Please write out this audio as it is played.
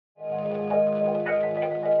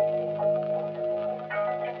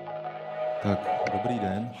Dobrý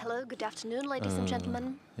den. Hello, good afternoon, ladies and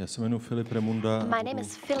gentlemen. Já se jmenuji Filip Remunda. My name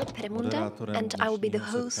is Filip Remunda, and I will be the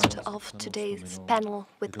host of today's panel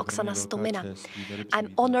with Oksana Stomina.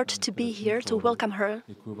 I'm honored to be here to welcome her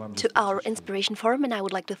to our Inspiration Forum, and I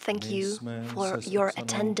would like to thank you for your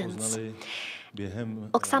attendance.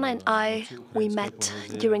 Oksana and I, we met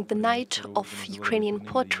during the night of Ukrainian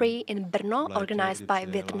poetry in Brno, organized by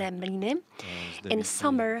Větrné mlýny, in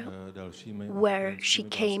summer, where she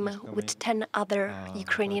came with 10 other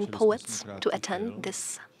Ukrainian poets to attend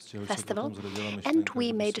this festival, and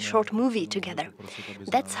we made a short movie together.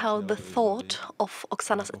 That's how the thought of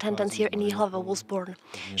Oksana's attendance here in Ji.hlava was born.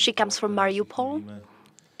 She comes from Mariupol,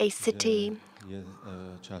 a city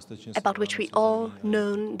about which we all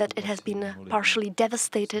know that it has been partially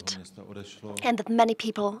devastated and that many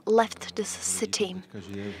people left this city.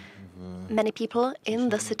 Many people in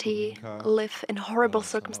the city live in horrible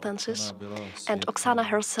circumstances, and Oksana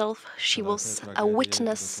herself, she was a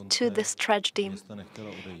witness to this tragedy.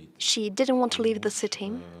 She didn't want to leave the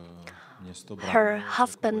city. Her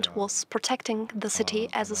husband was protecting the city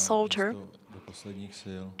as a soldier,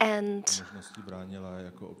 and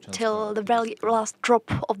till the very last drop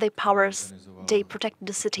of their powers, they protected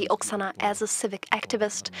the city. Oksana, as a civic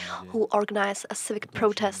activist who organized a civic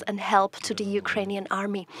protest and helped to the Ukrainian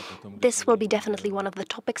army. This will be definitely one of the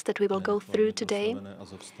topics that we will go through today.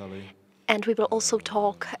 And we will also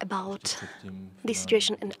talk about the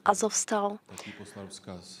situation in Azovstal.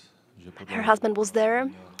 Her husband was there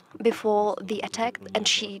before the attack, and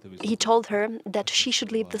he told her that she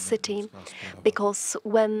should leave the city because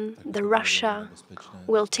when the Russia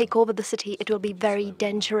will take over the city, it will be very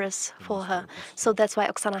dangerous for her. So that's why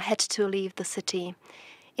Oksana had to leave the city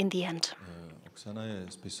in the end.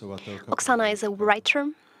 Oksana is a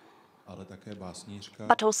writer,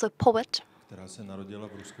 but also a poet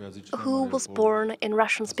who was born in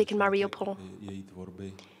Russian-speaking Mariupol.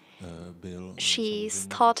 She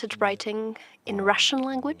started writing in Russian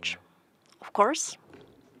language, of course.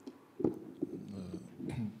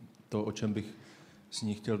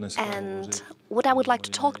 And what I would like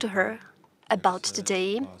to talk to her about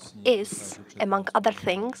today is, among other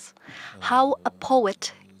things, how a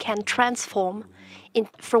poet can transform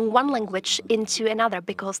from one language into another,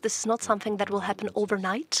 because this is not something that will happen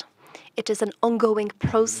overnight. It is an ongoing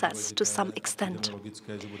process to some extent.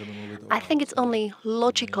 I think it's only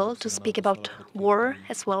logical to speak about war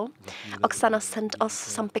as well. Oksana sent us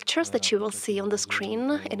some pictures that you will see on the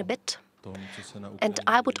screen in a bit. And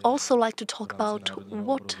I would also like to talk about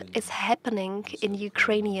what is happening in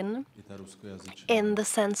Ukrainian in the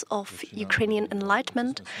sense of Ukrainian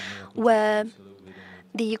enlightenment, where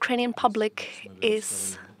the Ukrainian public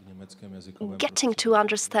is getting to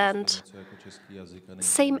understand,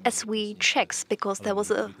 same as we Czechs, because there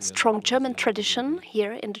was a strong German tradition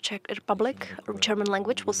here in the Czech Republic. German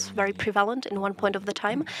language was very prevalent in one point of the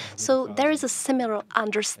time. So there is a similar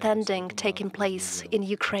understanding taking place in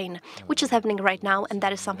Ukraine, which is happening right now, and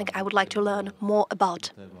that is something I would like to learn more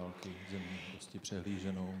about.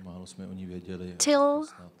 Till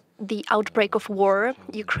the outbreak of war,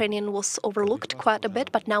 Ukrainian was overlooked quite a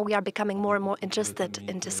bit, but now we are becoming more and more interested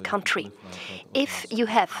in this country. If you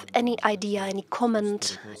have any idea, any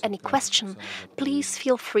comment, any question, please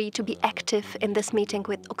feel free to be active in this meeting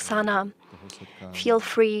with Oksana. Feel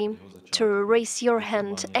free to raise your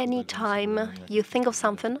hand anytime you think of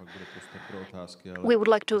something. We would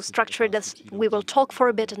like to structure this. We will talk for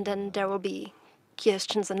a bit, and then there will be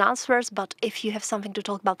questions and answers, but if you have something to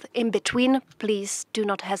talk about in between, please do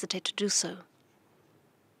not hesitate to do so.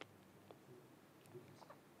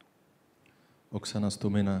 Oksana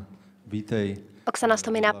Stomina, vítej. Oksana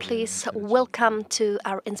Stomina, please welcome to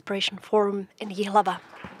our Inspiration Forum in Ji.hlava.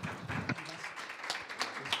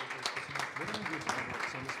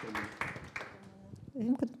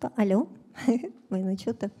 Алло, мене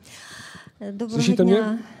чути.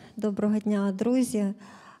 Доброго дня, друзі.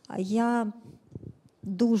 Я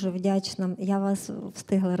дуже вдячна, я вас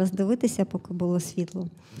встигла роздивитися, поки було світло.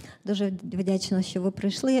 Дуже вдячна, що ви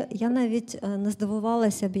прийшли. Я навіть не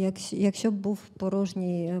здивувалася б, якщо б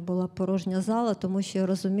була порожня зала, тому що я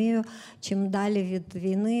розумію, чим далі від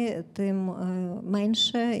війни, тим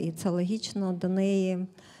менше, і це логічно, до неї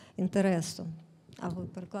інтересу. А ви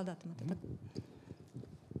перекладатимете, так?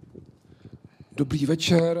 Dobrý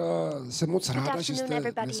večer, jsem moc ráda, že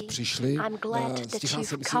jste dnes přišli. Stihl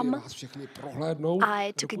jsem si vás všechny prohlédnout.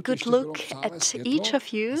 I took a good look at each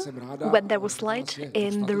of you when there was light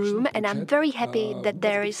in the room, and I'm very happy that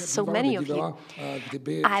there is so many of you.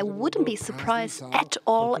 I wouldn't be surprised at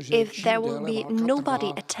all if there will be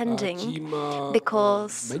nobody attending,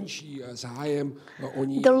 because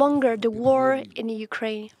the longer the war in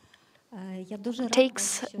Ukraine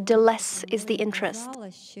takes, the less is the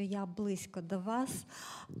interest. Що я близько до вас,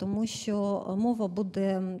 тому що мова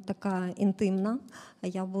буде така інтимна.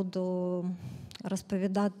 Я буду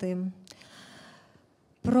розповідати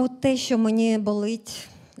про те, що мені болить.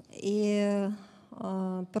 І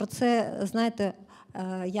про це, знаєте,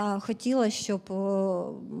 я хотіла, щоб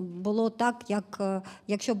було так, як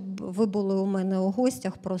якщо б ви були у мене у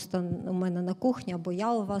гостях, просто у мене на кухні, або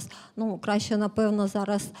я у вас. Ну, краще, напевно,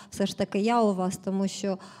 зараз все ж таки я у вас, тому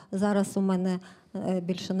що зараз у мене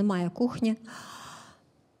більше немає кухні.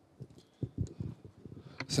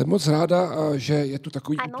 Jsem moc ráda, že je tu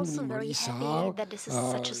takový I'm also intimní very malý happy sál, that this is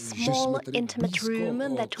such a že jsme small, tedy intimate blízko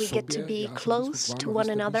room, that we k get to sobě. be Já jsem close blízko k to vám, one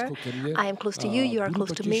vy jste another. blízko ke mně. I am close to you, you are Budu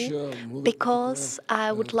close to totiž me, mluvit because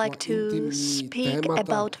I would like to intimní speak témata.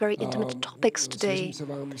 about very intimate topics today. Svěřím se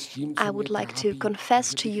vám s tím, co I mě would like to trápí, confess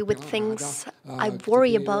že to bych you with měla things ráda, I worry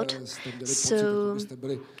kdyby about. jste měli pocit, So jako byste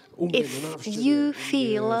byli u mě na if návštěvě, you u mě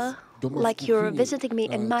feel doma v like you're kuchyni, visiting me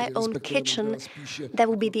in my tedy own respektive kitchen, možná spíše, that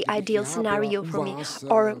would be the kdybych ideal já byla scenario u for me. vás,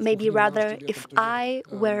 Or v maybe kuchyni rather návštěvě, if protože I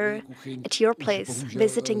moji were kuchyň at your už place bohužel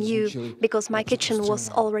visiting you, zničili because my při kitchen was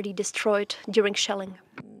ostřelování. already destroyed during shelling.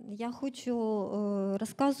 Я хочу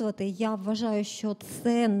розказувати, я вважаю, що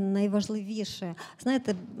це найважливіше.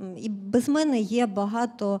 Знаєте, і без мене є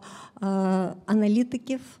багато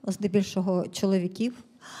аналітиків, здебільшого чоловіків,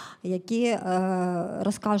 які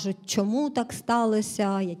розкажуть, чому так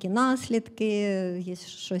сталося, які наслідки, є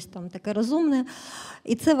щось там таке розумне.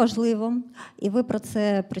 І це важливо. І ви про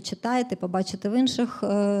це прочитаєте, побачите в інших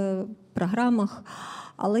програмах.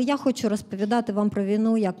 Але я хочу розповідати вам про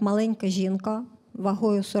війну як маленька жінка,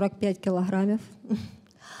 вагою 45 кілограмів,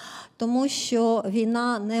 тому що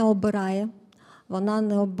війна не обирає. Вона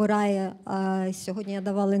не обирає. Сьогодні я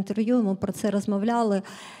давала інтерв'ю, ми про це розмовляли,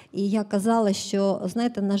 і я казала, що,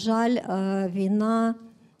 знаєте, на жаль, війна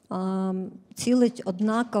цілить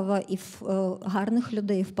однаково і в гарних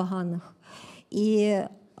людей, і в поганих. І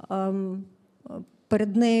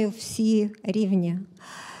перед нею всі рівні.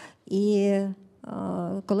 І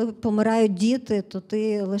коли помирають діти, то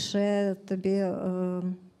ти лише тобі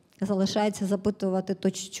залишається запитувати,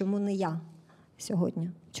 то чому не я сьогодні?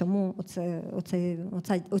 Чому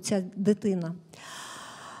оця дитина?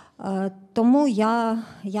 Тому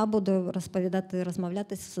я буду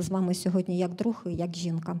розмовляти з вами сьогодні як друг і як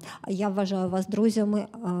жінка. А я вважаю вас друзями,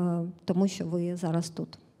 тому що ви зараз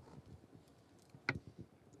тут.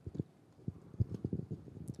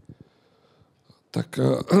 Tak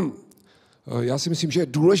já si myslím, že je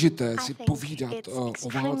důležité si povídat o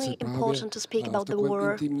válce právě v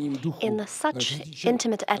takovém intimním duchu. In such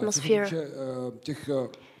intimate atmosphere. Těch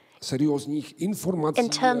seriózních informací. In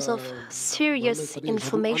terms of serious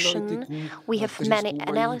information, we have many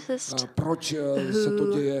analysts who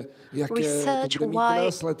research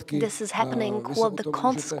why this is happening, what the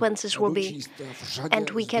consequences will be,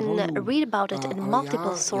 and we can read about it in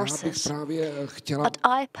multiple sources. But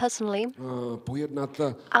I personally,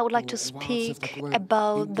 I would like to speak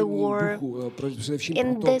about the war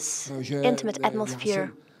in this intimate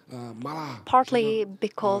atmosphere. Partly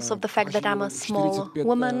because of the fact that I'm a small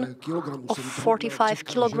woman of 45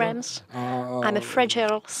 kilograms. I'm a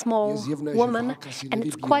fragile, small woman, and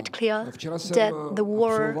it's quite clear that the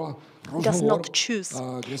war does not choose.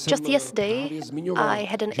 Just yesterday, I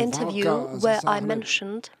had an interview where I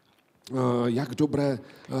mentioned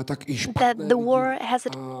that the war has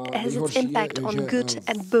its impact on good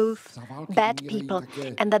and both bad people,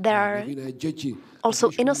 and that there are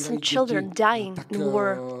also innocent children dying in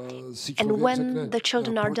war. And when the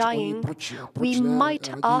children are dying, we might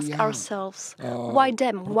ask ourselves, why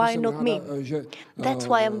them, why not me? That's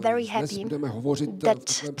why I'm very happy that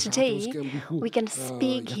today we can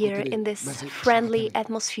speak here in this friendly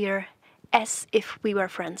atmosphere as if we were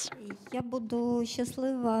friends. Я буду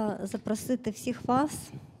щаслива запросити всіх вас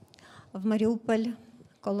в Маріуполь,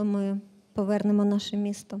 коли ми повернемо наше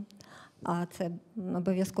місто. А це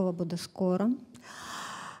обов'язково буде скоро.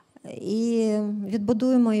 І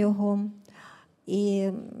відбудуємо його. І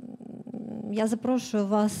я запрошую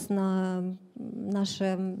вас на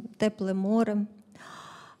наше тепле море.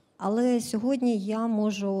 Але сьогодні я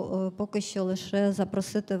можу поки що лише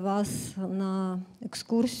запросити вас на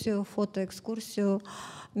екскурсію, фотоекскурсію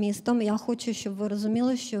містом. Я хочу, щоб ви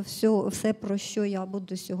розуміли, що все, про що я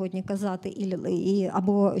буду сьогодні казати,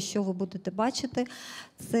 або що ви будете бачити,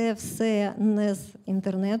 це все не з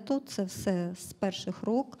інтернету, це все з перших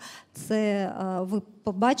рук. Це ви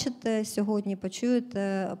побачите сьогодні,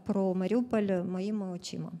 почуєте про Маріуполь моїми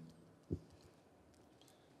очима.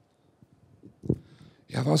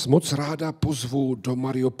 Já vás moc ráda pozvu do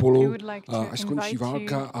Mariupolu, až skončí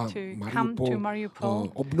válka a Mariupol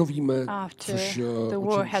obnovíme, což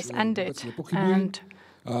vůbec nepochybuji.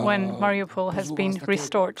 When Mariupol has been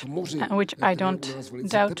restored, which I don't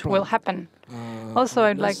doubt will happen. Also,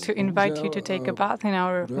 I'd like to invite you to take a bath in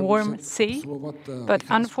our warm sea, but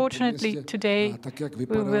unfortunately today we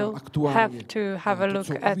will have to have a look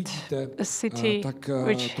at a city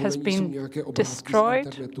which has been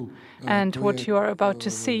destroyed, and what you are about to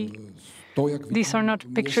see, these are not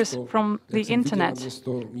pictures from the internet.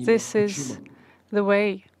 This is the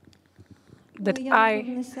way that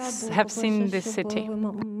I have seen this city.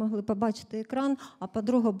 Могли побачити екран, а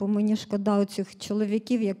по-друге, бо мені шкода оцих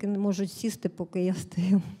чоловіків, які не можуть сісти, поки я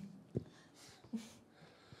стою.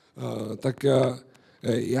 Tak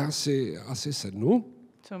já si asi sednu.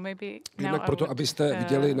 Jednak proto, abyste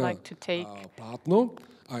viděli na plátno.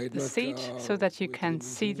 The seat so that you can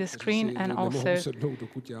see the screen, and also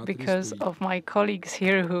because of my colleagues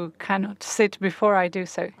here who cannot sit before I do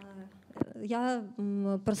so. Я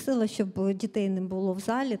просила, щоб дітей не було в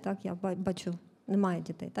залі, так, я бачу, немає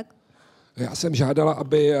дітей, так? Já jsem žádala,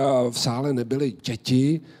 aby v sále nebyly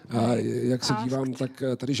děti. Jak se dívám, tak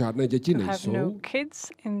tady žádné děti nejsou. No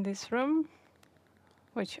kids in this room,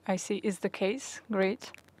 which I see is the case.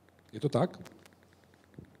 Great. Je to tak?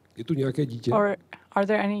 Je tu nějaké dítě? Or are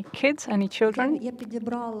there any kids, any children? Я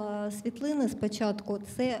підібрала світлини спочатку.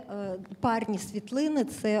 Це парні світлини,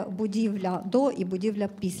 це будівля до і будівля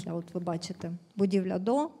після. От ви бачите, будівля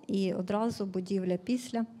до і одразу будівля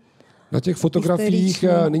після. Na těch fotografiích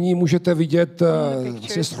nyní můžete vidět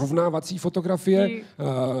srovnávací fotografie.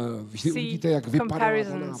 Vždy uvidíte, jak vypadala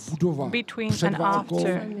ona budova před válkou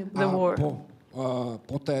a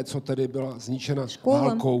poté, co tedy byla zničena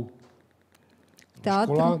válkou.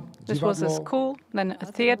 Škola, this was a school, then a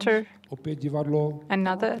theater, opět divadlo,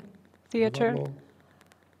 another theater,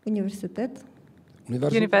 університет,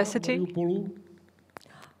 university,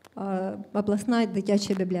 обласна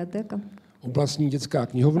дитяча бібліотека, oblastní dětská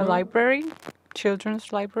knihovna, a library,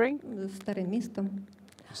 children's library, старе місто.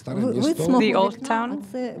 Вид з the old town. А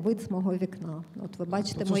це вид з мого вікна. От ви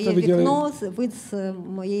бачите моє вікно, вид з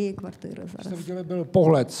моєї квартири зараз. Viděli byl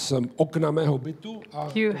pohled z okna mého bytu a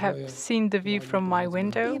You have seen the view from my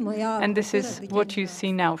window, and this is what you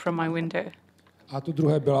see now from my window. A to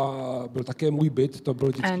druhé byl také můj byt, to byl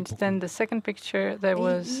dětský And pokoj. then the second picture, there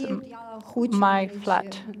was my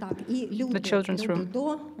flat, the children's room.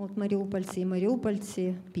 От маріупольці і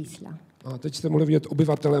маріупольці після. A teď jste mohli vidět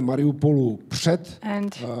obyvatele Mariupolu před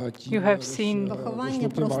You have seen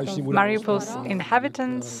Mariupol's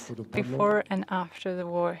inhabitants before and after the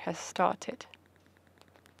war has started.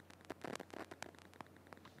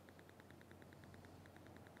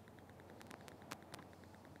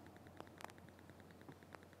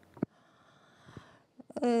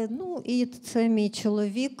 Ну, і це мій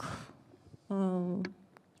чоловік,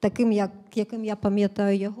 таким, яким я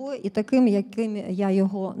пам'ятаю його, і таким, яким я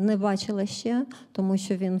його не бачила ще, тому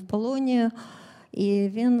що він в полоні, і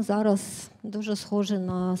він зараз дуже схожий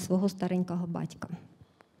на свого старенького батька.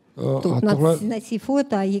 Тут на цій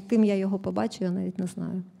фото, яким я його побачу, я навіть не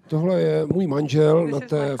знаю. Tohle je můj manžel, na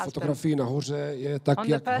té fotografii nahoře je tak,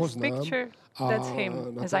 jak ho znám, a na té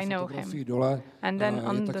fotografii dole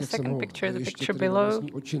je tak, jak jsem ho ještě tedy na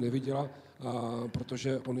vlastní oči neviděla,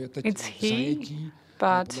 protože on je teď v zajetí.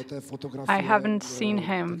 But I haven't seen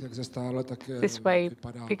him this way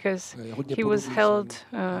because he was held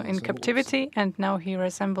in captivity and now he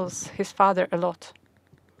resembles his father a lot.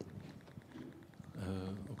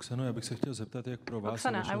 Oksano, já bych se chtěl zeptat, jak pro vás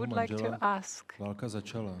a vašeho manžela válka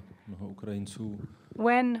začala. Mnoho Ukrajinců.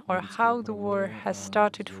 When or how the war has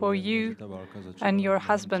started for you and your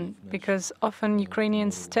husband, because often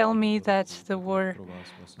Ukrainians tell me that the war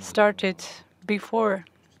started before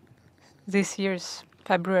this year's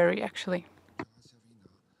February, actually.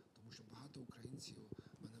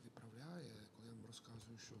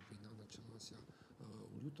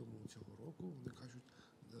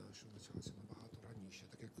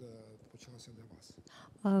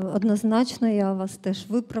 Однозначно, я вас теж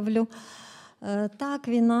виправлю. Так,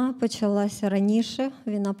 війна почалася раніше,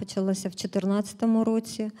 війна почалася в 2014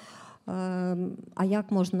 році. А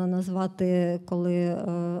як можна назвати, коли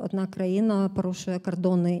одна країна порушує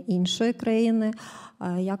кордони іншої країни?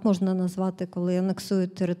 Як можна назвати, коли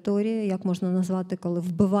анексують території? Як можна назвати, коли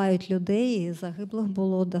вбивають людей? І загиблих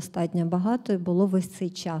було достатньо багато, і було весь цей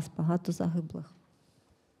час багато загиблих.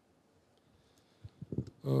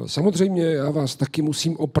 Samozřejmě já vás taky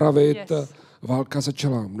musím opravit. válka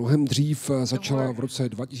začala mnohem dřív, začala v roce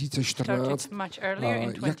 2014.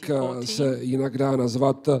 Jak se jinak dá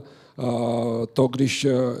nazvat to, když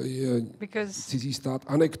cizí stát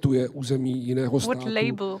anektuje území jiného státu,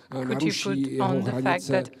 naruší jeho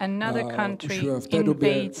hranice, už v té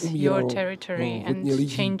době umíralo hodně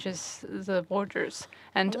lidí.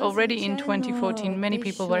 And already in 2014 many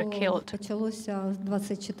people were killed. Почалося з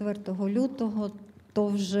 24 лютого, то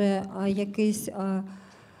вже якийсь,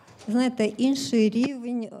 знаєте, інший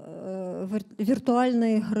рівень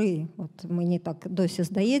віртуальної гри. От мені так досі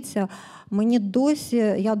здається.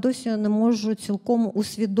 Я досі не можу цілком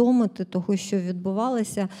усвідомити того, що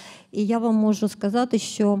відбувалося. І я вам можу сказати,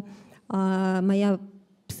 що моя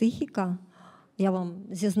психіка, я вам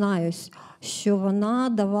зізнаюсь, що вона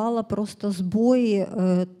давала просто збої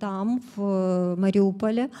там, в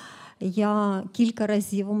Маріуполі. Я кілька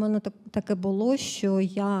разів, у мене таке було, що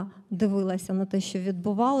я дивилася на те, що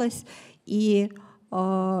відбувалось, і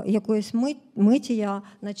якоїсь миті я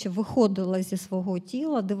наче виходила зі свого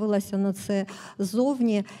тіла, дивилася на це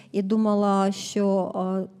ззовні і думала,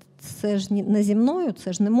 що це ж не зі мною,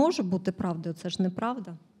 це ж не може бути правдою, це ж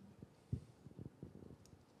неправда.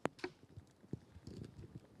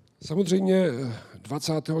 Samozřejmě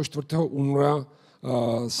 24. února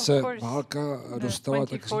se válka dostala,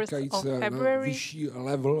 tak říkajíc, na vyšší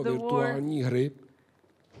level virtuální hry.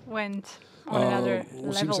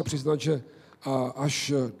 Musím se přiznat, že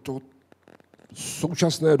až do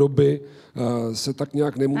současné doby se tak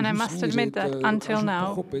nějak nemůžu smířit,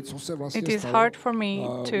 pochopit, co se vlastně stalo.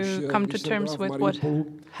 Když jsem byla v Mariupolu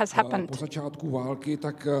po začátku války,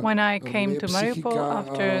 tak moje psychika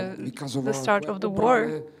vykazovala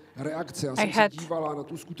takové reakce. I had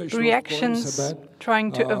reactions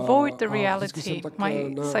trying to avoid the reality.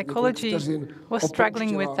 My psychology was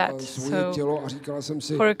struggling with that. So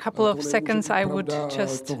for a couple of seconds I would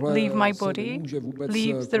just leave my body,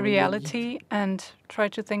 leave the reality and try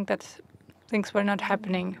to think that things were not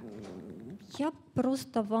happening. Я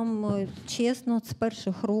просто вам чесно з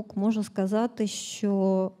перших рук можу сказати,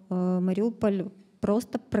 що Маріуполь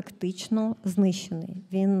просто практично знищений,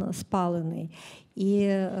 він спалений.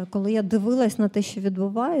 І коли я дивилась на те, що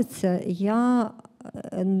відбувається, я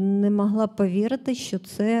не могла повірити, що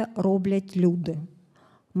це роблять люди.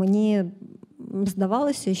 Мені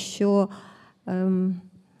здавалося, що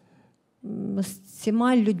з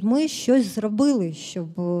цими людьми щось зробили, щоб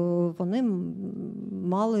вони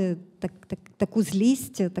мали таку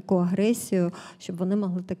злість, таку агресію, щоб вони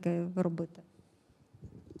могли таке робити.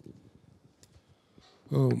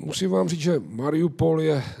 Musím vám říct, že Mariupol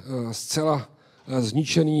je zcela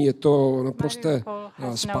zničený, je to naprosté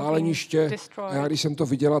spáleniště. A já když jsem to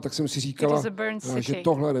viděla, tak jsem si říkala, že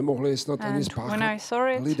tohle nemohli snad ani spáchat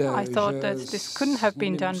lidé, že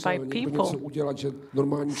něco udělat, že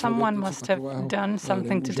normální člověk něco takového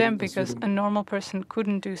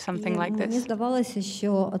Мені здавалося,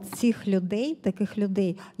 що цих людей, таких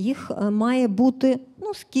людей, їх має бути,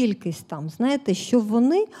 скількись там, знаєте, що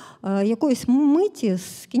вони якоїсь миті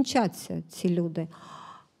скінчаться, ці люди.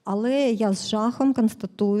 Але я з жахом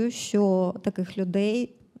констатую, що таких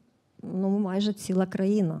людей майже ціла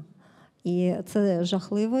країна. І це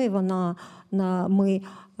жахливо, і ми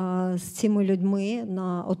з цими людьми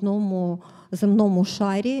на одному земному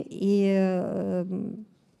шарі, і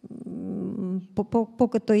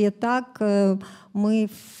поки то є так, ми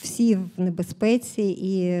всі в небезпеці,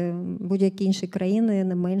 і будь-які інші країни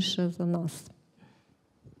не менше за нас.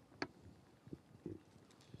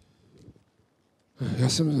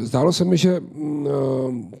 Zdálo se mi, že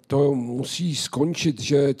to musí skončit,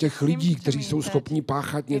 že těch lidí, kteří jsou schopni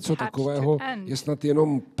páchat něco takového, je snad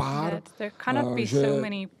jenom pár, že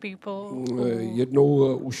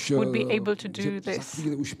jednou už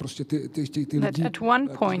už prostě ty lidi, kteří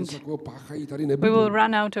páchají, tady nebudou.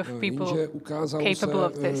 Jenže ukázalo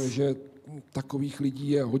se, že takových lidí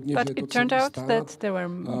je hodně, but it turned out that there were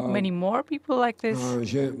many more people like this,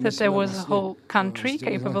 that there was a whole country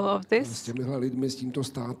capable of this. S těmihle lidmi, s tímto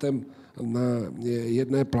státem na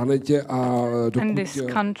jedné planetě a and this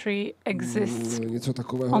country exists něco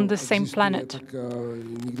takového on the same planet. Tak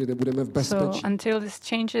nikdy nebudeme v bezpečí. So until this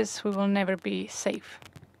changes, we will never be safe.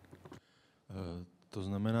 To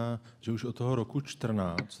znamená, že už od toho roku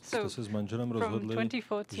 14 jste se s manželem rozhodli,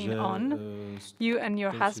 že you and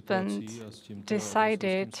your husband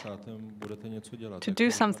decided to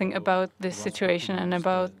do something about this situation and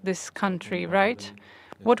about this country, right?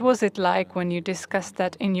 What was it like when you discussed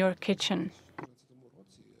that in your kitchen?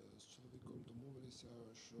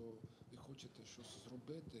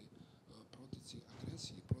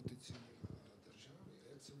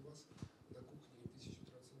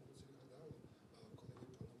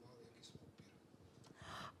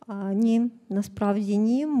 Ні, насправді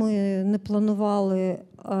ні. Ми не планували.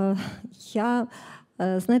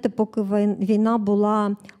 Знаєте, поки війна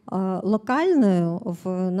була локальною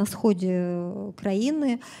на сході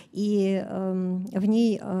країни, і в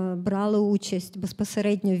ній брали участь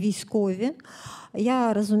безпосередньо військові,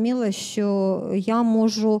 я розуміла, що я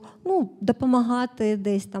можу допомагати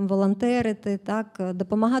десь там, волонтерити, так,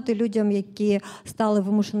 допомагати людям, які стали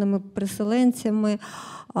вимушеними переселенцями,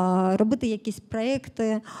 робити якісь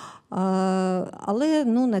проекти. Але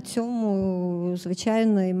на цьому,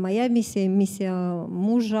 звичайно, і моя місія, і місія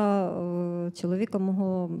мужа, чоловіка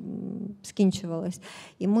мого скінчувалась.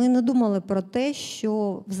 І ми не думали про те,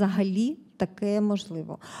 що взагалі таке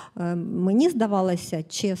можливо. Мені здавалося,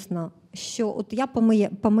 чесно, що от я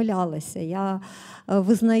помилялася. Я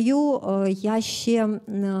визнаю, я ще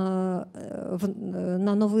на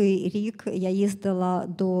Новий рік я їздила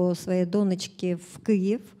до своєї донечки в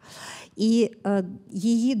Київ, і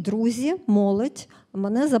її друзі, молодь,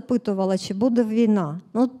 мене запитувала, чи буде війна.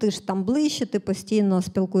 Ти ж там ближче, ти постійно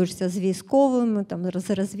спілкуєшся з військовими, там, з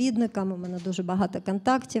розвідниками, у мене дуже багато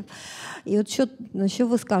контактів. І от що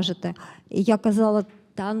ви скажете? І я казала,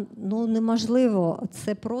 неможливо,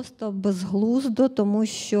 це просто безглуздо, тому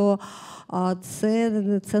що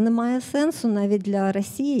це не має сенсу навіть для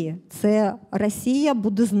Росії. Це Росія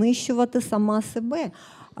буде знищувати сама себе,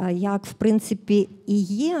 як в принципі і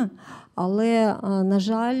є. Але, на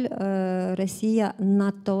жаль, Росія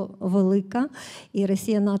надто велика, і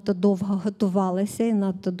Росія надто довго готувалася, і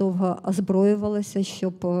надто довго озброювалася,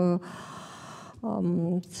 щоб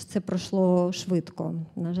це пройшло швидко.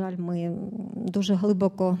 На жаль, ми дуже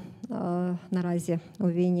глибоко наразі у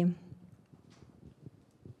війні.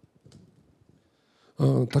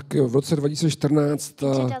 Tak v roce 2014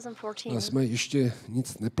 jsme ještě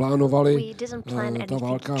nic neplánovali. Ta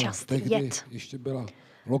válka tehdy ještě byla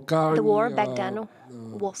lokální. The war back then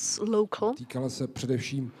was local. Týkala se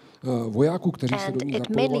především vojáků, kteří se do ní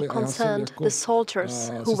zapojovali, a já jsem jako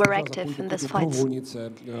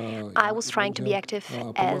I was trying to be active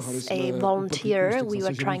as a volunteer. We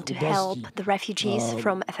were trying to help the refugees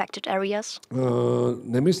from affected areas.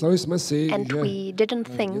 Nemysleli jsme si, and we didn't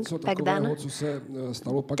think back then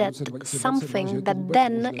that something that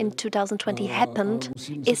then in 2020 happened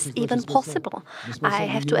is even possible. I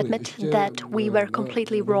have to admit that we were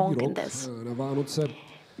completely wrong in this.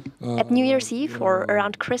 At New Year's Eve or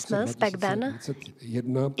around Christmas back then,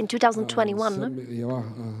 in 2021,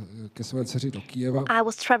 I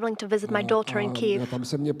was traveling to visit my daughter in Kiev,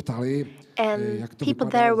 and people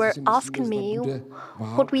there were asking me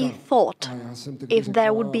what we thought if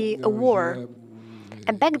there would be a war.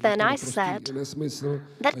 And back then I said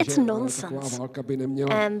that it's nonsense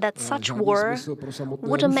and that such war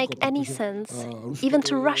wouldn't make any sense even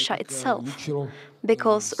to Russia itself,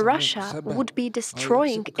 because Russia would be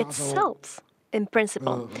destroying itself in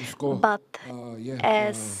principle. But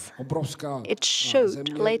as it showed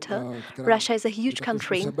later, Russia is a huge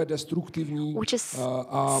country which is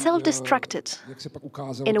self-destructed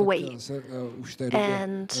in a way.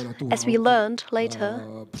 And as we learned later,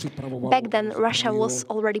 back then Russia was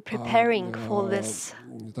already preparing for this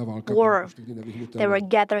war. They were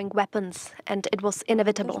gathering weapons and it was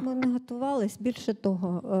inevitable. Ми не готувались, більше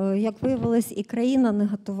того, як виявилось, і країна не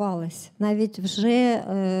готувалась. Навіть вже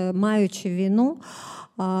маючи війну,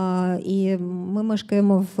 і ми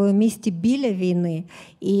мешкаємо в місті біля війни,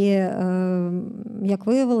 і, як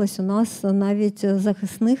виявилось, у нас навіть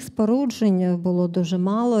захисних споруджень було дуже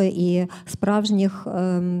мало, і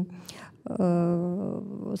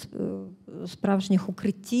справжніх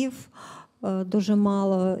укриттів дуже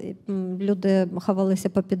мало. Люди ховалися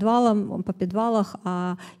по підвалах,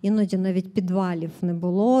 а іноді навіть підвалів не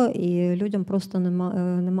було, і людям просто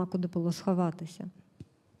нема куди було сховатися.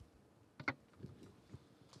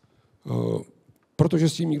 Protože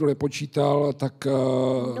s tím nikdo nepočítal, tak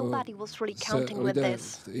nobody was really counting with this.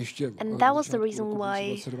 And that was the reason why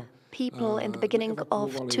people in the beginning of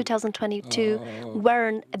 2022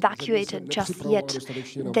 weren't evacuated just yet.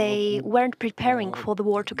 They weren't preparing for the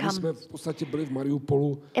war to come.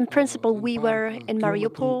 In principle, we were in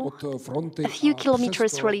Mariupol, a few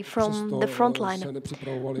kilometers really from the front line.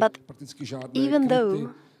 But even though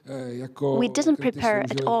we didn't prepare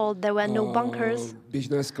at all, there were no bunkers.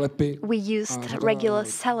 We used regular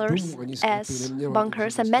cellars as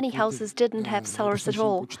bunkers, and many houses didn't have cellars at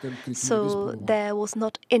all. So there was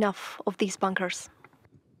not enough of these bunkers.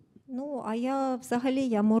 А я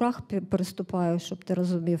взагалі мурах переступаю, щоб ти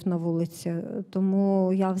розумів, на вулиці.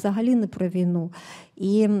 Тому я взагалі не про війну.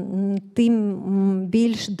 І тим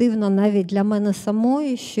більш дивно навіть для мене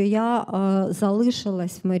самої, що я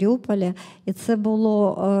залишилась в Маріуполі. І це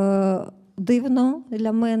було дивно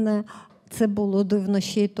для мене. Це було дивно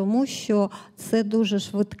ще й тому, що це дуже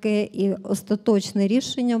швидке і остаточне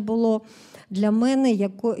рішення було для мене,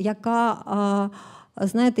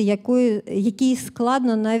 який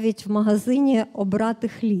складно навіть в магазині обрати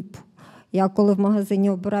хліб. Я коли в магазині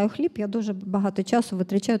обираю хліб, я дуже багато часу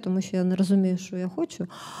витрачаю, тому що я не розумію, що я хочу.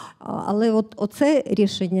 Але оце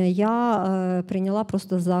рішення я прийняла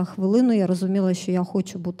просто за хвилину. Я розуміла, що я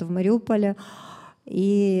хочу бути в Маріуполі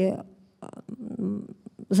і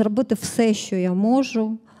зробити все, що я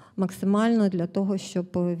можу, максимально для того, щоб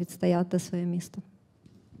відстояти своє місто.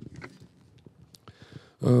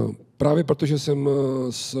 Právě protože jsem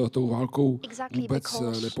s tou válkou vůbec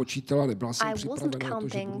nepočítala, nebyla jsem připravena na to,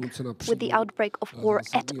 že budu nucena přijít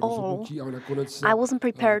rozhodnutí, ale nakonec I wasn't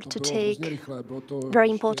prepared to take very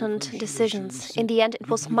important decisions. In the end, it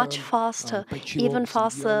was much faster, even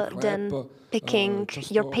faster than picking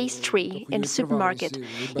your pastry in the supermarket.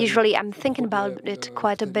 Usually I'm thinking about it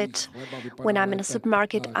quite a bit. When I'm in a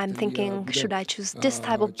supermarket, I'm thinking, should I choose this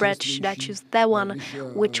type of bread? Should I choose that one?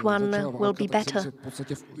 Which one will be better?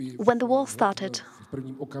 When the war started,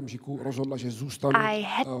 I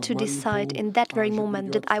had to decide in that very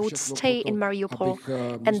moment that I would stay in Mariupol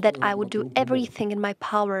and that I would do everything in my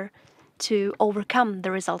power to overcome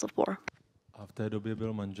the results of war.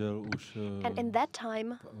 And in that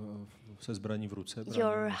time,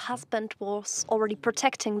 your husband was already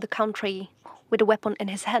protecting the country with a weapon in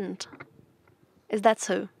his hand. Is that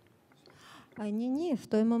so? Ні. В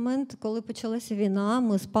той момент, коли почалася війна,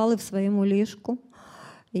 ми спали в своєму ліжку.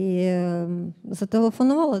 І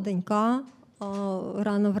зателефонувала донька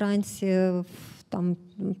рано вранці, там,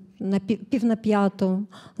 на 4:45,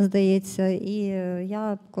 здається. І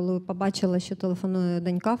я, коли побачила, що телефонує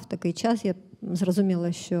донька в такий час, я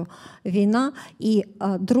зрозуміла, що війна. І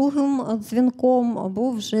другим дзвінком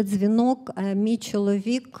був вже дзвінок. Мій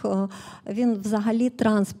чоловік, він взагалі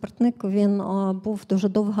транспортник, він був дуже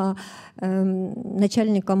довго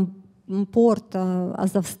начальником порту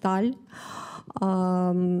Азовсталь.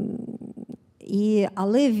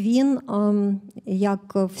 Але він,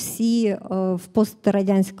 як всі в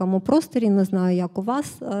пострадянському просторі, не знаю, як у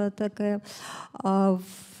вас таке,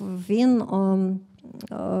 він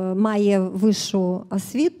має вищу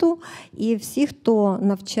освіту, і всі, хто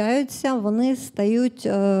навчаються, вони стають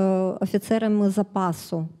офіцерами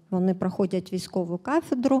запасу. Вони проходять військову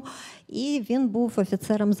кафедру, і він був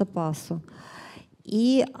офіцером запасу.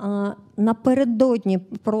 І напередодні,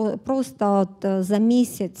 просто за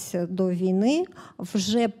місяць до війни,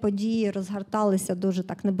 вже події розгорталися дуже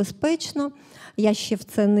так небезпечно. Я ще в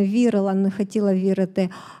це не вірила, не хотіла вірити,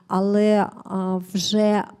 але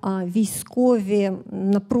вже військові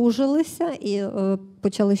напружилися і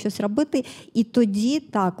почали щось робити. І тоді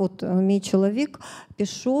так, от мій чоловік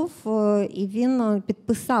пішов і він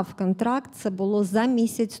підписав контракт. Це було за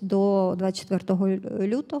місяць до 24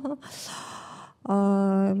 лютого.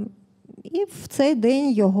 І в цей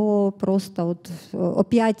день його просто о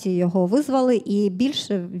 5-й його визвали, і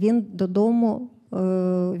більше він додому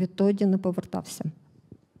відтоді не повертався.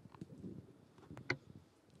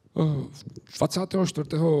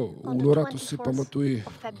 24. února, to si pamatuji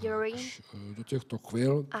do těchto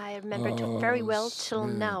chvil,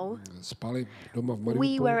 spali doma v Mariupolu.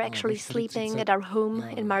 We were actually sleeping at our home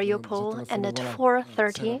in Mariupol, and at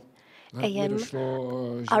 4:30 a.m.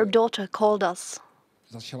 our daughter called us.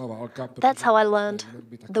 That's how I learned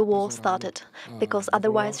the war started, because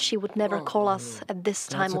otherwise she would never call us at this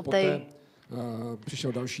time of day.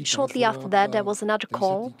 Shortly after that, there was another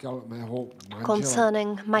call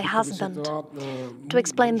concerning my husband. To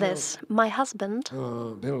explain this, my husband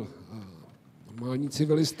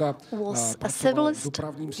was a civilist.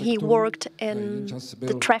 He worked in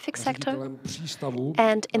the traffic sector,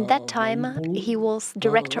 and in that time he was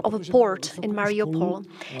director of a port in Mariupol.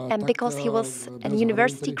 And because he was a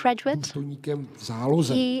university graduate,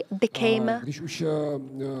 he became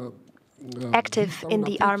active in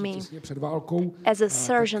the army as a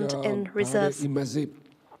sergeant in reserves.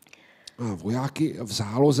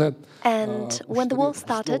 And when the war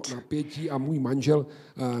started,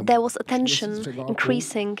 there was a tension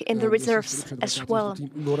increasing in the reserves as well.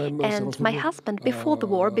 And my husband, before the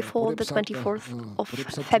war, before the 24th of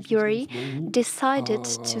February, decided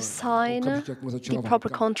to sign the proper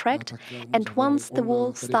contract. And once the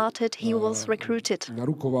war started, he was recruited.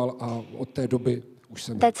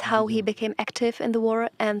 That's how he became active in the war,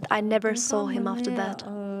 and I never saw him after that.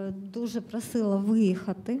 Дуже просила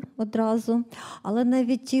виїхати одразу, але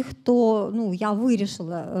навіть ті, хто, я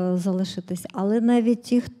вирішила залишитись, але навіть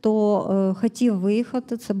ті, хто хотів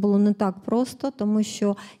виїхати, це було не так просто, тому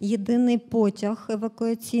що єдиний потяг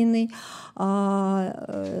евакуаційний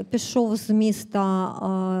пішов з міста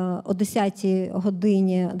о 10-й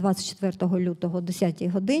годині, 24 лютого о 10-й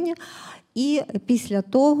годині, і після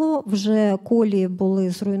того вже колії були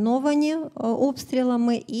зруйновані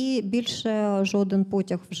обстрілами, і більше жоден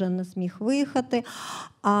потяг вже не зміг виїхати.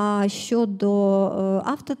 А щодо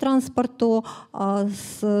автотранспорту,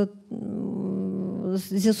 з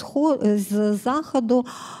заходу,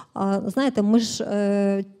 знаєте, ми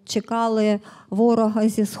ж чекали ворога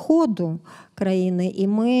зі сходу країни, і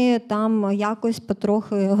ми там якось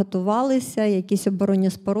потрохи готувалися, якісь оборонні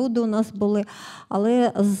споруди у нас були,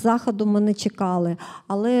 але з заходу ми не чекали.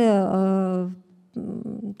 Але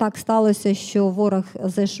так сталося, що ворог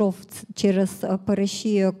зайшов через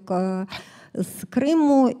перешийок з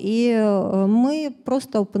Криму, і ми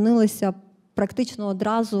просто опинилися практично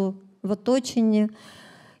одразу в оточенні,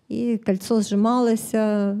 і кольцо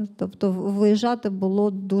зжималося, тобто виїжджати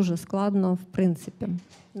було дуже складно, в принципі,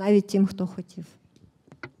 навіть тим, хто хотів.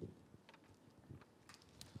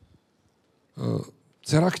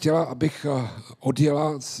 Dcera chtěla, abych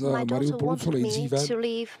odjela z Mariupolu co nejdříve. To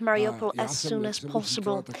leave Mariupol as soon as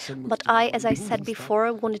possible, but I, as I said before,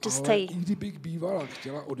 wanted to stay.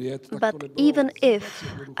 But even if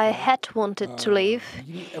I had wanted to leave,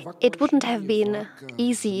 it wouldn't have been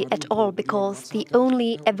easy at all, because the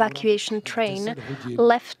only evacuation train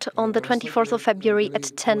left on the 24th of February at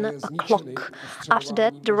 10 o'clock. After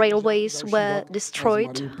that, the railways were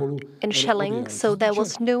destroyed in shelling, so there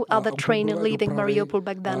was no other train leaving Mariupol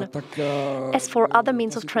back then. As for other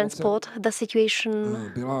means of transport, the situation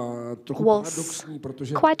was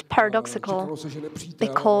quite paradoxical,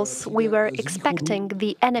 because we were expecting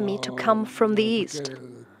the enemy to come from the east.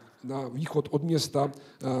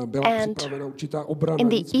 And in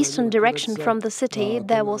the eastern direction from the city,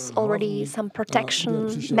 there was already some protection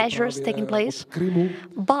measures taking place,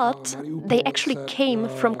 but they actually came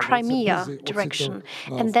from Crimea direction,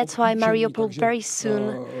 and that's why Mariupol very soon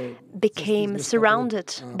became surrounded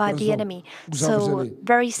by the enemy. So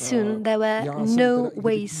very soon there were no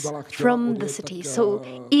ways from the city. So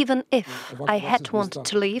even if I had wanted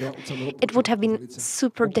to leave, it would have been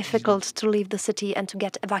super difficult to leave the city and to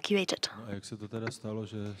get evacuated.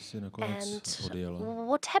 And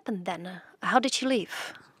what happened then? How did you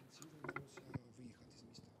leave?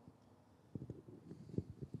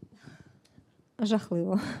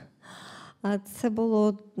 Жахливо. Це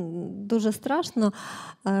було дуже страшно.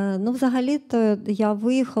 Взагалі-то я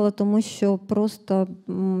виїхала, тому що просто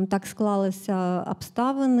так склалися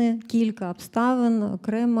обставини, кілька обставин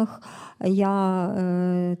окремих.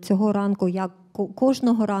 Я цього ранку,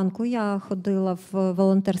 кожного ранку я ходила в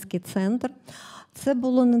волонтерський центр. Це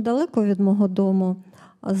було недалеко від мого дому,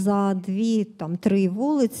 за 2-3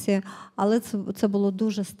 вулиці, але це було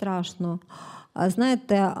дуже страшно.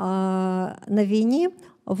 Знаєте, на війні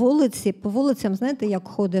по вулицям, знаєте, як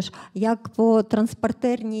ходиш, як по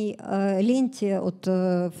транспортерній ленті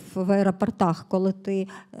в аеропортах, коли ти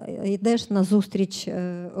йдеш на зустріч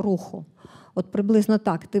руху. От приблизно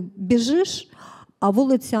так. Ти біжиш, а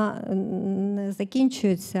вулиця не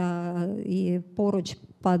закінчується, і поруч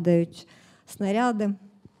падають снаряди.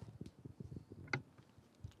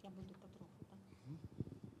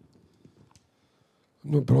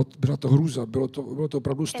 Byla to hruza, bylo to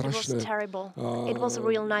opravdu strašné. It was a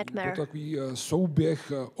real nightmare. Byl takový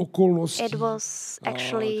souběh okolností. It was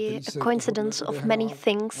actually a coincidence of many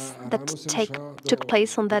things that took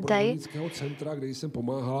place on that day.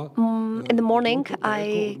 In the morning,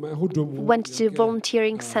 I went to a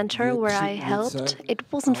volunteering center where I helped. It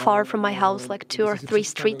wasn't far from my house, like 2 or 3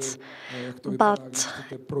 streets, but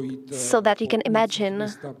so that you can imagine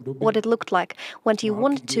what it looked like. When you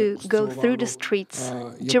wanted to go through the streets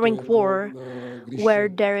during war, where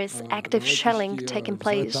there is active shelling taking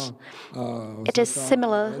place, it is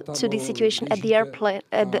similar to the situation at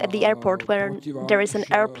the airport, where there is an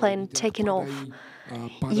airplane taking off.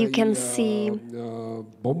 You can see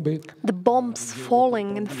the bombs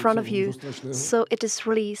falling in front of you, so it is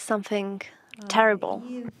really something terrible.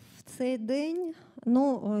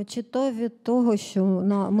 Чи то від того, що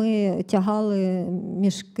ми тягали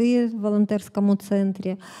мішки в волонтерському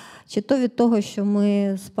центрі, чи то від того, що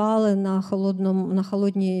ми спали на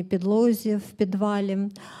холодній підлозі в підвалі,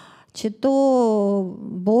 чи то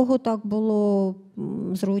Богу так було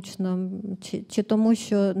зручно, чи тому,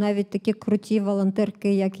 що навіть такі круті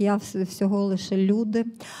волонтерки, як я, всього лише люди.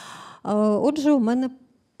 Отже, у мене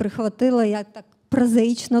прихватила, я так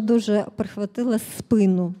прозаїчно дуже прихватила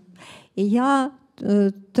спину. І я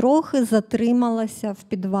трохи затрималася в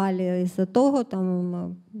підвалі. Із-за того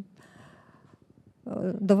там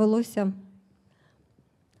довелося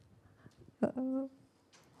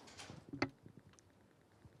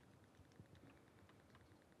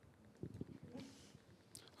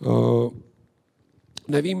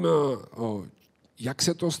nevím, jak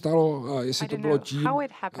se to stalo, jestli to bylo tím,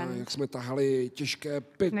 jak jsme tahali těžké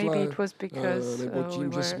pytle, nebo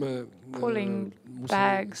tím, že jsme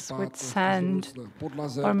bags with sand,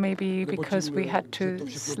 or maybe because we had to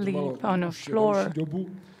sleep on a floor,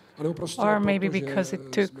 or maybe because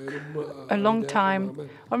it took a long time,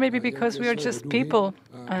 or maybe because we are just people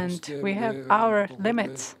and we have our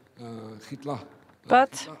limits.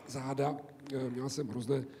 But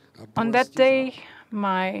on that day,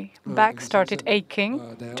 my back started aching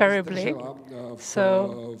terribly,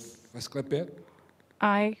 so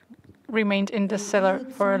I remained in the cellar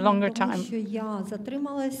for a longer time. Я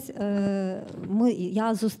затрималась,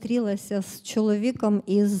 я зустрілася з чоловіком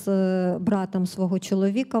і з братом свого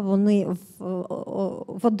чоловіка. Вони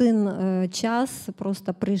в один час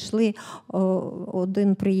просто прийшли.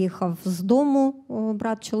 Один приїхав з дому,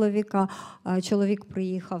 брат чоловіка, чоловік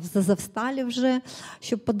приїхав з Азовсталі вже,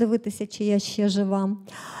 щоб подивитися, чи я ще жива.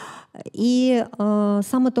 І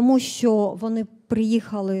саме тому, що вони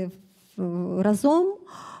приїхали разом,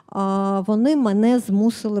 вони мене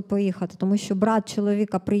змусили поїхати, тому що брат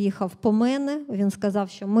чоловіка приїхав по мене, він сказав,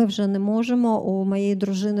 що ми вже не можемо, у моєї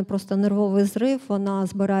дружини просто нервовий зрив, вона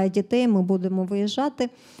збирає дітей, ми будемо виїжджати,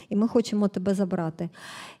 і ми хочемо тебе забрати.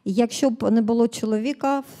 І якщо б не було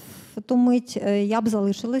чоловіка в ту мить, я б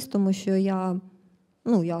залишилась, тому що я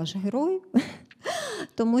ж герой,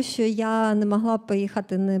 тому що я не могла б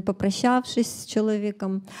поїхати, не попрощавшись з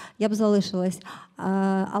чоловіком, я б залишилась.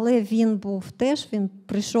 Але він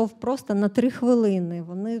прийшов просто на 3 хвилини.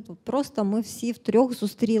 Ми всі втрьох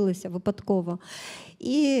зустрілися випадково.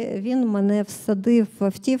 І він мене всадив в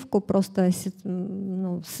автівку, просто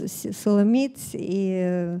силоміць, і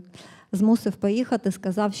змусив поїхати,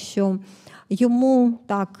 сказав, що йому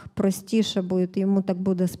так простіше буде, йому так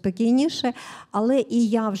буде спокійніше. Але і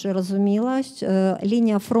я вже розуміла, що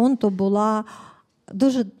лінія фронту була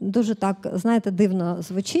дуже так, знаєте, дивно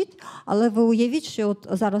звучить, але ви уявіть, що от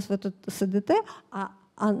зараз ви тут сидите,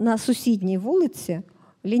 а на сусідній вулиці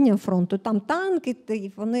лінія фронту, там танки,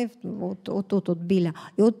 вони отут біля.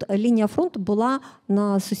 І от лінія фронту була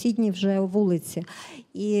на сусідній вже вулиці.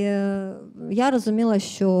 І я розуміла,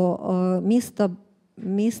 що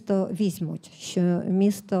місто візьмуть, що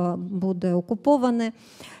місто буде окуповане.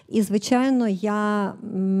 І, звичайно, я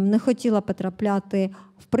не хотіла потрапляти,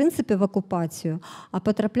 в принципі, в окупацію, а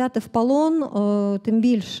потрапляти в полон тим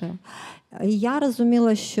більше. І я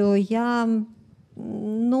розуміла, що я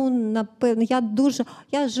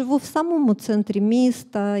живу в самому центрі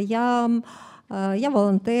міста, я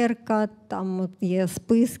волонтерка, там є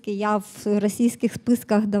списки, я в російських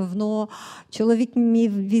списках давно, чоловік мій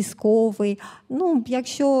військовий.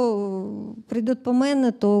 Якщо прийдуть по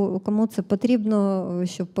мене, то кому це потрібно,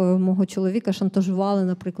 щоб мого чоловіка шантажували,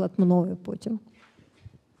 наприклад, мною потім.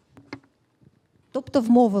 Тобто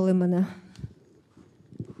вмовили мене.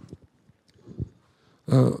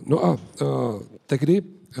 Tehdy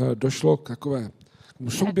došlo k takovému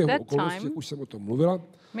souběhu okolností, jak už jsem o tom mluvila.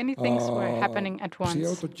 Many things were happening at once.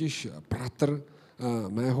 Přijel totiž bratr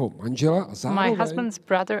mého manžela a zároveň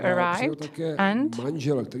přijel také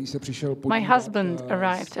manžel, který se přišel podívat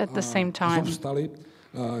at the same time. Azovstali,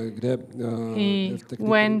 kde he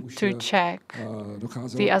went to check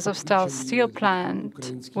the Azovstal steel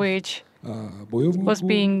plant, which was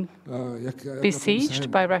being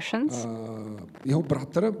besieged by Russians.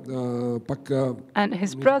 And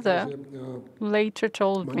his brother later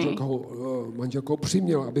told me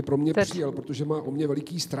that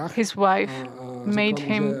his wife made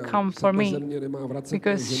him come for me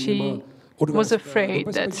because she was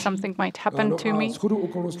afraid that something might happen to me,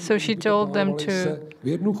 so she told them to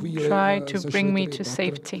try to bring me to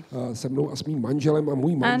safety.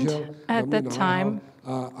 And at that time,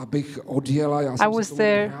 I was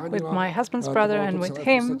there with my husband's brother and with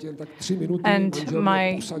him, and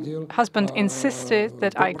my husband insisted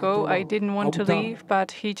that I go. I didn't want to leave,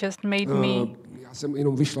 but he just made me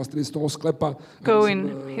go in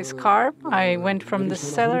his car. I went from the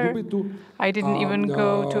cellar. I didn't even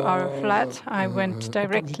go to our flat. I went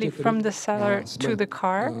directly from the cellar to the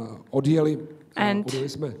car, and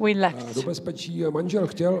we left.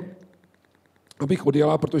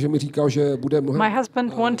 My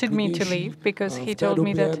husband wanted me to leave because he told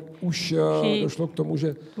me that he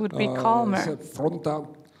would be calmer.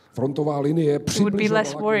 he would be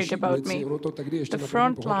less worried about me. The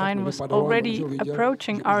front line was already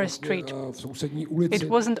approaching our street. It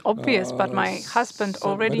wasn't obvious, but my husband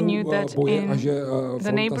already knew that in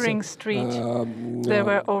the neighboring street there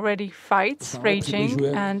were already fights raging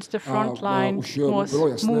and the front line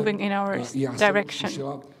was moving in our direction.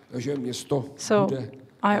 So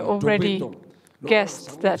I already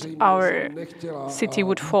guessed that our city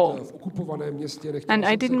would fall. And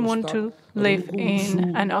I didn't want to live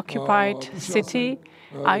in an occupied city.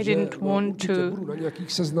 I didn't want to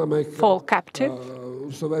fall captive.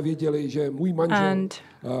 And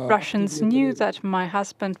Russians knew that my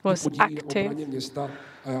husband was active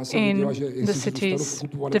in the city's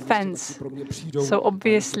defense. So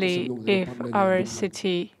obviously, if our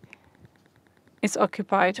city is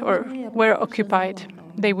occupied or were occupied,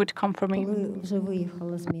 they would come for me. Вже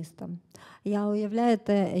виїхала з міста. Я,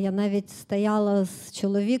 уявляєте, я навіть стояла з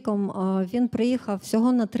чоловіком, він приїхав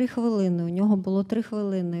всього на 3 хвилини, у нього було 3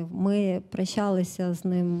 хвилини. Ми прощалися з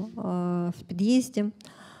ним в під'їзді,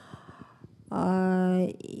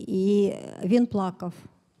 і він плакав,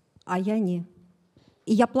 а я ні.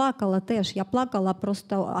 І я плакала теж, я плакала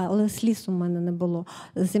просто, але сліз у мене не було.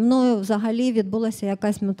 Зі мною взагалі відбулася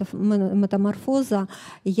якась метаморфоза,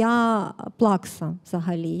 я плакса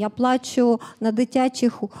взагалі. Я плачу на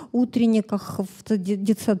дитячих утренниках в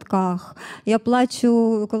дитсадках, я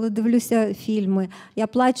плачу, коли дивлюся фільми, я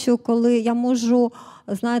плачу, коли я можу,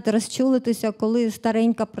 знаєте, розчулитися, коли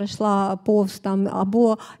старенька прийшла повз там,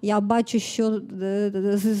 або я бачу, що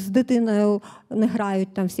з дитиною не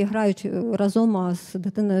грають, там всі грають разом, а з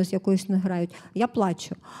дитиною з якоюсь не грають. Я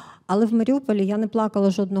плачу. Але в Маріуполі я не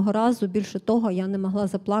плакала жодного разу, більше того, я не могла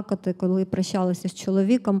заплакати, коли прощалася з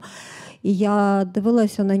чоловіком. І я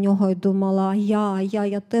дивилася на нього і думала,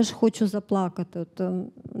 я теж хочу заплакати. От,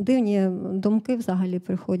 дивні думки взагалі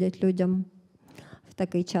приходять людям в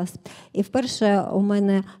такий час. І вперше у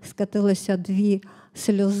мене скатилося 2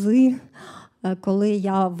 сльози, коли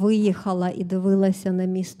я виїхала і дивилася на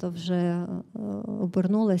місто, вже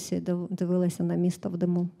обернулася і дивилася на місто в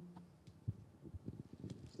диму.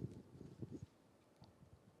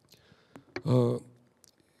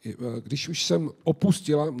 Když už jsem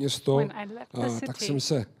opustila město, tak jsem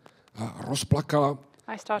se rozplakala.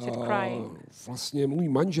 Vlastně můj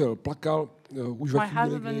manžel plakal už ve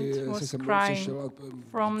chvíli, kdy se mnou sešel.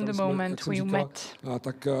 From the moment we met.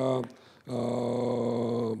 Tak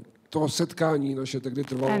to setkání naše tehdy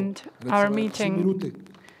trvalo our meeting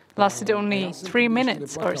lasted only 3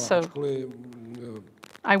 minutes or so.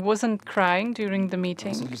 I wasn't crying during the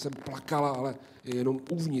meeting.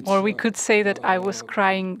 Or we could say that I was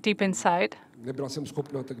crying deep inside,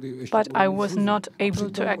 but I was not able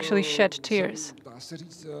to actually shed tears.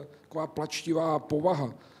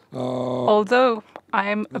 Although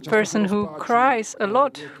I'm a person who cries a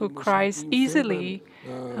lot, who cries easily,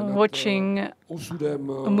 watching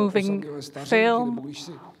a moving film,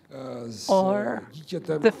 or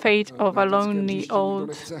the fate of a lonely old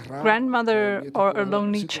grandmother or a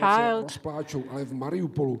lonely child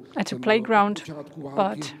at a playground.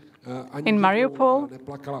 But in Mariupol,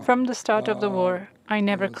 from the start of the war, I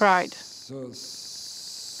never cried.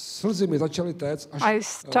 I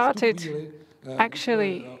started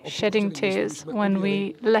actually shedding tears when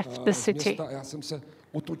we left the city.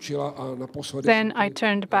 Then I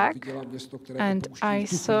turned back and I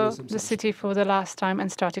saw the city for the last time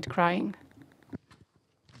and started crying.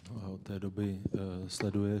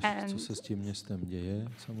 And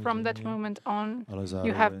from that moment on,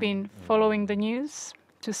 you have been following the news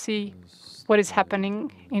to see what is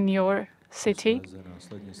happening in your city.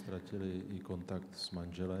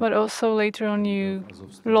 But also later on you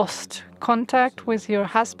lost contact with your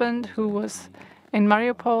husband who was in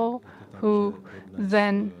Mariupol, who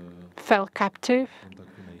then fell captive.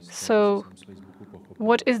 So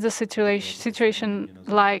what is the situation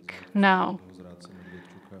like now?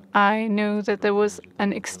 I know that there was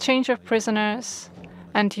an exchange of prisoners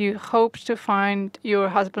and you hoped to find your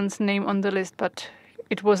husband's name on the list, but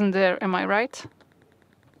it wasn't there, am I right?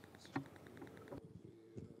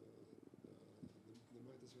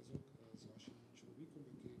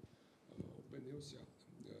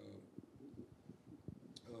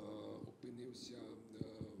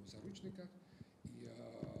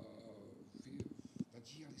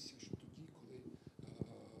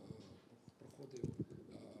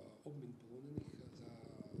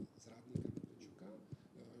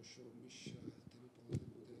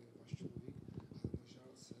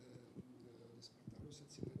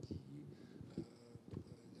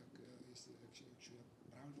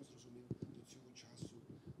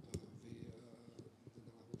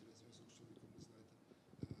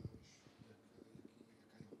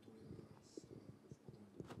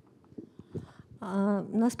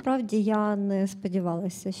 Насправді я не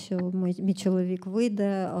сподівалася, що мій чоловік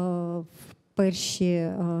вийде в перші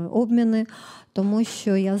обміни, тому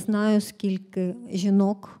що я знаю, скільки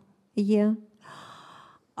жінок є,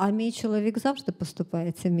 а мій чоловік завжди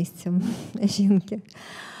поступається місцем жінки.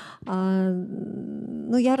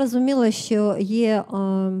 Я розуміла, що є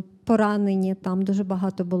поранені, там дуже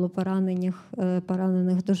багато було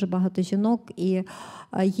поранених дуже багато жінок, і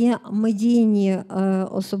є медійні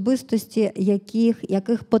особистості,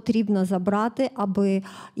 яких потрібно забрати, аби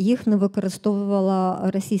їх не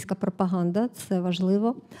використовувала російська пропаганда, це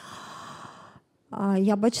важливо.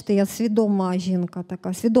 Я свідома жінка,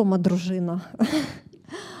 така свідома дружина.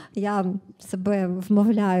 Я себе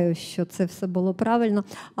вмовляю, що це все було правильно,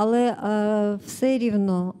 але все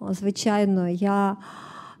рівно, звичайно, я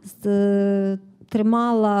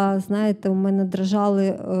тримала, знаєте, у мене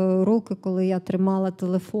дрижали руки, коли я тримала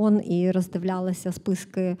телефон і роздивлялася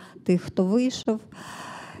списки тих, хто вийшов.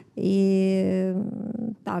 І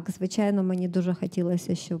так, звичайно, мені дуже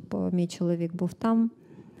хотілося, щоб мій чоловік був там.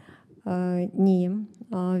 Ні,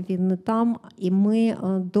 він не там, і ми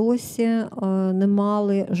досі не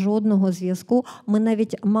мали жодного зв'язку. Ми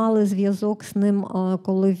навіть мали зв'язок з ним,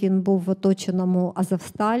 коли він був в оточеному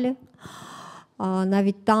Азовсталі.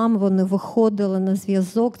 Навіть там вони виходили на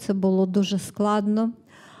зв'язок, це було дуже складно.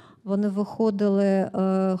 Вони виходили,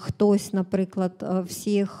 хтось, наприклад,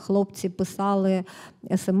 всі хлопці писали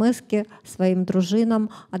смски своїм дружинам,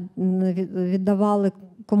 віддавали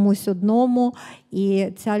комусь одному, і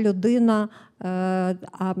ця людина,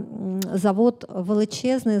 завод,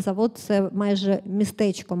 величезний завод, це майже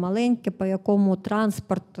містечко маленьке, по якому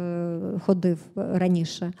транспорт ходив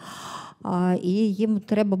раніше. І їм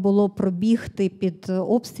треба було пробігти під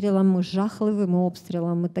обстрілами, жахливими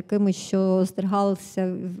обстрілами, такими, що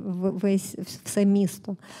здригалося все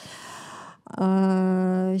місто,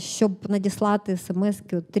 щоб надіслати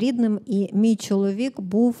смс-ки рідним. І мій чоловік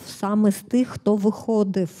був саме з тих, хто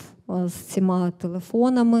виходив з цими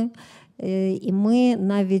телефонами, і ми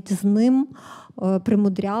навіть з ним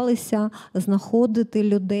примудрялися знаходити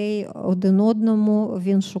людей один одному.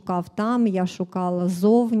 Він шукав там, я шукала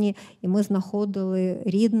ззовні, і ми знаходили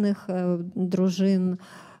рідних, дружин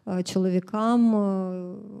чоловікам,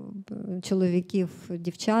 чоловіків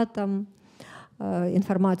дівчатам,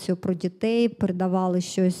 інформацію про дітей, передавали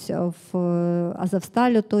щось в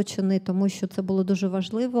Азовсталь оточений, тому що це було дуже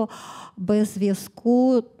важливо. Без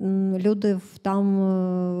зв'язку люди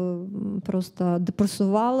там просто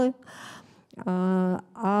депресували,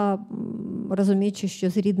 а розуміючи, що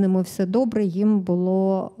з рідними все добре, їм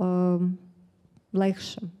було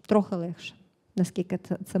легше, трохи легше, наскільки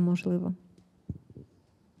це можливо.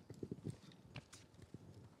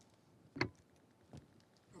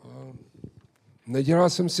 Nedělal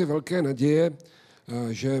jsem si velké naděje,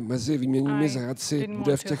 že mezi výměnnými zajatci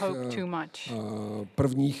bude v těch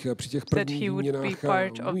při těch prvních výměnách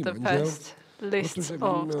můj manžel, list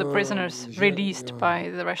of the prisoners released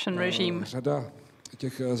by the Russian regime. Řada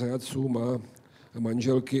těch zajatců má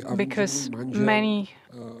manželky a because many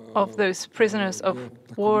of those prisoners of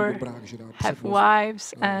war have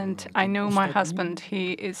wives, and I know my husband,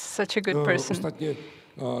 he is such a good person.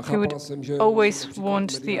 He would always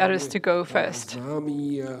want the others to go first.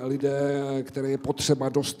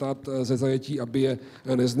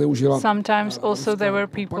 Sometimes also there were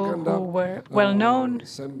people who were well known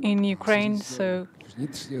in Ukraine, so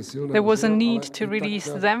there was a need to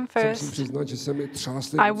release them first.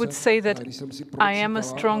 I would say that I am a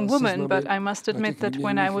strong woman, but I must admit that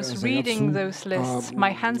when I was reading those lists,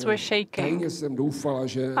 my hands were shaking.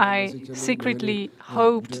 I secretly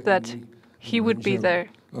hoped that he would be there.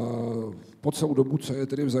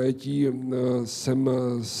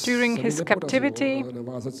 During his captivity,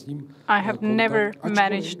 I have never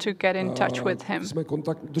managed to get in touch with him.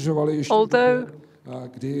 Although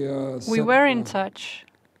we were in touch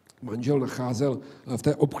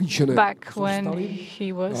back when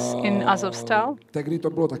he was in Azovstal.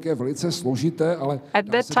 At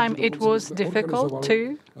that time it was difficult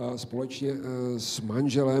too,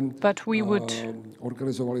 but we would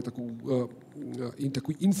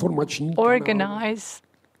organize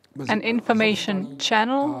an information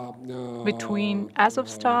channel between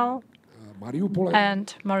Azovstal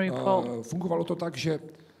and Mariupol.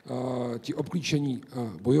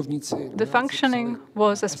 The functioning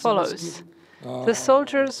was as follows. The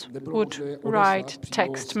soldiers would write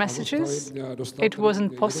text messages. It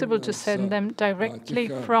wasn't possible to send them directly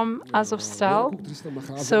from Azovstal.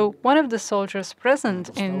 So one of the soldiers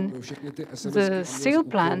present in the steel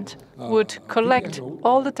plant would collect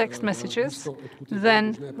all the text messages,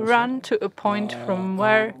 then run to a point from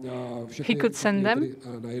where he could send them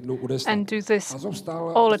and do this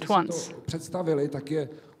all at once.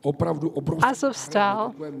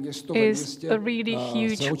 Azovstal is a really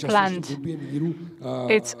huge plant.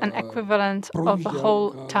 It's an equivalent of a whole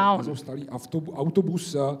town.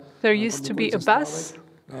 There used to be a bus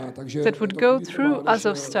that would go through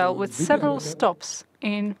Azovstal with several stops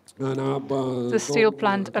in the steel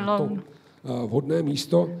plant alone.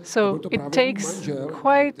 So it takes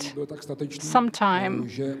quite some time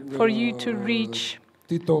for you to reach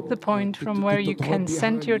the point from where you can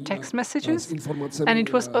send your text messages, and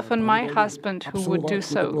it was often my husband who would do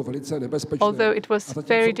so, although it was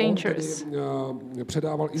very dangerous.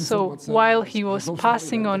 So while he was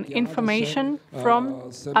passing on information from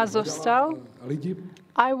Azovstal,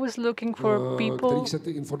 I was looking for people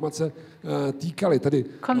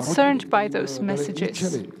concerned by those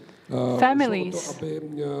messages, families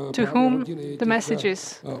to whom the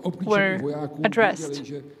messages were addressed,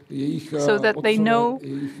 so that they know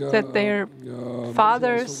that their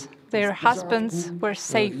fathers, their husbands were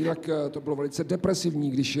safe.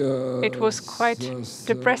 It was quite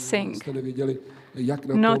depressing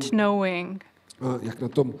not knowing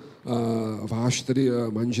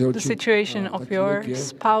the situation of your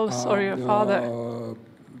spouse or your father.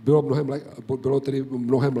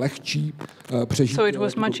 So it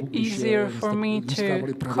was much easier for me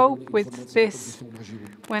to cope with this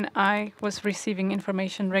when I was receiving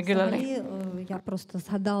information regularly. Я просто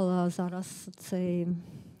згадала зараз цей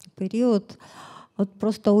період. От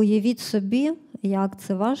просто уявіть собі, як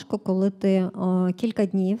це важко, коли ти кілька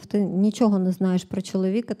днів, ти нічого не знаєш про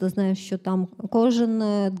чоловіка, ти знаєш, що там кожен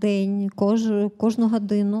день, кожну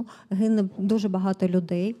годину гине дуже багато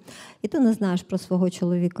людей, і ти не знаєш про свого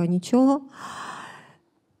чоловіка нічого.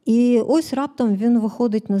 І ось раптом він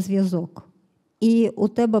виходить на зв'язок. І у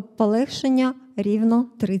тебе полегшення рівно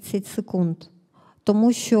 30 секунд.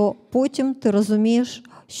 Тому що потім ти розумієш,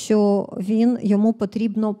 що йому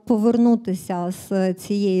потрібно повернутися з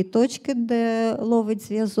цієї точки, де ловить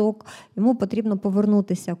зв'язок, йому потрібно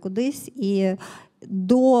повернутися кудись, і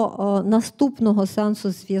до наступного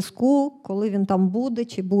сеансу зв'язку, коли він там буде,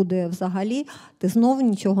 чи буде взагалі, ти знову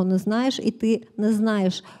нічого не знаєш, і ти не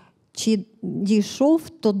знаєш, чи дійшов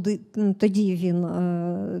тоді він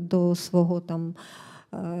до свого там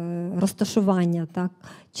розташування, так,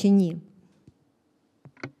 чи ні.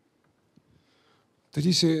 Teď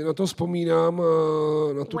si na to vzpomínám,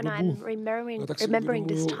 na tu dobu, tak si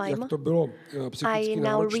uvědomuji, jak to bylo psychicky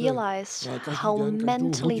náročné. How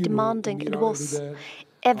mentally demanding it was.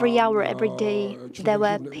 Every hour, every day, there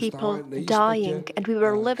were people dying, and we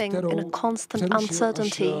were living in a constant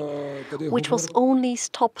uncertainty, which was only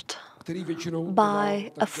stopped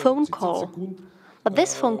by a phone call. But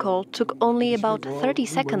this phone call took only about 30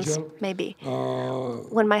 seconds, maybe,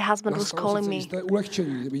 when my husband was calling me.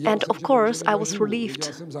 And of course, I was relieved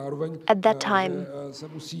at that time,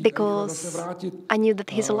 because I knew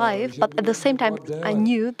that he's alive, but at the same time, I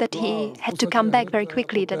knew that he had to come back very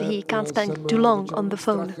quickly, that he can't spend too long on the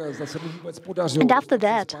phone. And after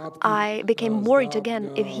that, I became worried again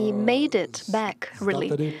if he made it back,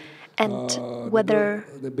 really. And whether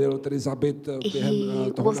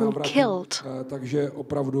he wasn't killed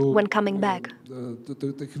when coming back.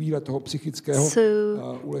 So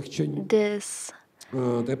this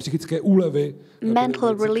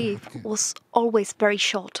mental relief was always very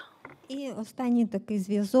short. І останній такий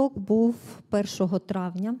зв'язок був 1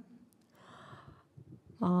 травня.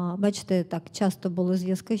 Бачите, так часто були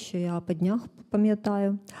зв'язки, що я по днях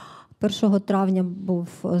пам'ятаю. 1 травня був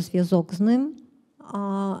зв'язок з ним.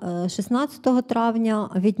 А 16 травня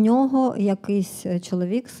від нього якийсь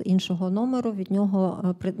чоловік з іншого номеру, від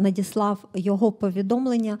нього надіслав його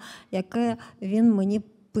повідомлення, яке він мені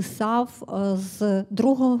писав з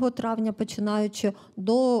 2 травня починаючи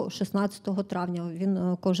до 16 травня.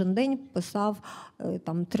 Він кожен день писав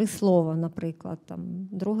там 3 слова, наприклад, там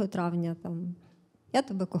 2 травня, там я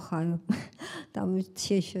тебе кохаю, там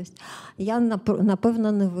ще щось. Я,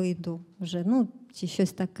 напевно, не вийду вже, ну, чи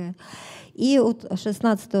щось таке. І от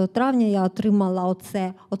 16 травня я отримала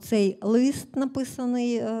оцей лист,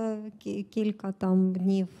 написаний кілька там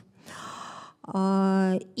днів.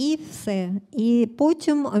 І все. І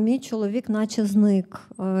потім мій чоловік наче зник.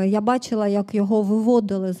 Я бачила, як його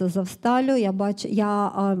виводили з Азовсталю.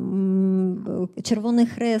 Червоний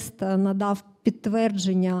Хрест надав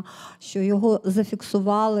підтвердження, що його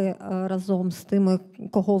зафіксували разом з тими,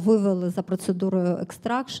 кого вивели за процедурою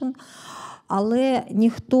екстракшн. Але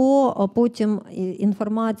ніхто потім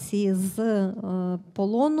інформації з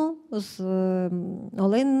полону, з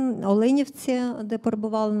Оленівці, де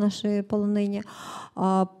перебували наші полонені,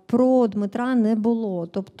 про Дмитра не було.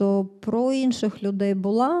 Тобто про інших людей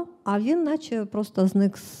була, а він наче просто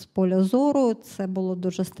зник з поля зору. Це було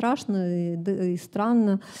дуже страшно і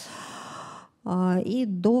странно. І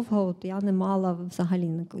довго я не мала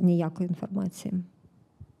взагалі ніякої інформації.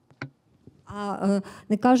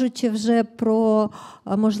 Не кажучи вже про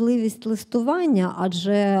можливість листування,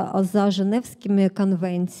 адже за Женевськими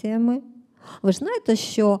конвенціями, ви ж знаєте,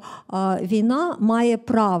 що війна має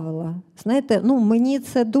правила. Знаєте, мені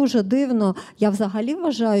це дуже дивно. Я взагалі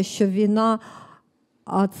вважаю, що війна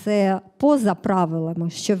це поза правилами,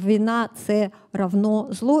 що війна – це равно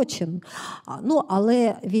злочин.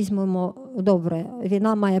 Але візьмемо, добре,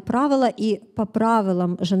 війна має правила, і по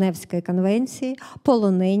правилам Женевської конвенції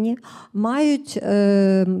полонені мають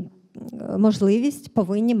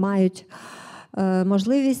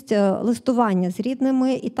можливість листування з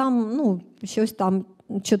рідними, і там щось там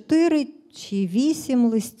 4 чи 8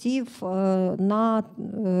 листів на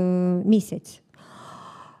місяць.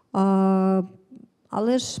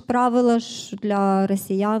 Але ж правила ж для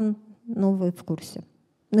росіян, ви в курсі,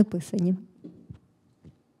 не писані.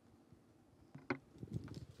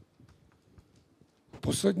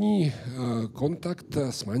 Poslední kontakt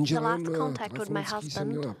s manželem telefonický jsem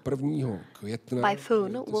měla 1. května. By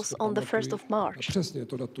phone was on the 1st of March. Přesně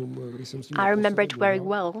to datum, kdy jsem s ním I remember it very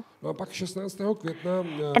well. No a pak 16. května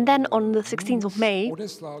And then on the 16th of May,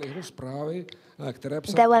 odeslal jeho zprávy, které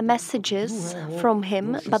psal there were messages from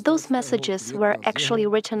him, but those messages were actually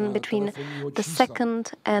written between the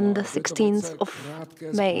 2nd and the 16th of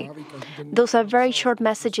May. Those are very short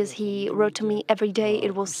messages he wrote to me every day.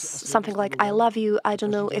 It was something like, I love you, I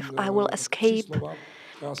don't know if I will escape.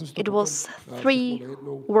 It was 3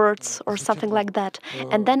 words or something like that.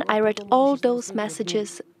 And then I read all those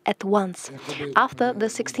messages at once. After the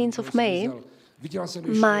 16th of May,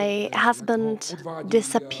 my husband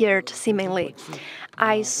disappeared seemingly.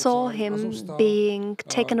 I saw him being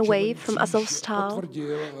taken away from Azovstal.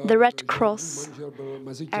 The Red Cross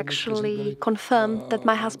actually confirmed that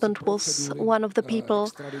my husband was one of the people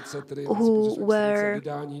who were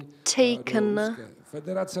taken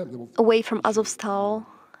away from Azovstal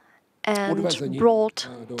and brought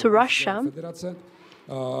to Russia.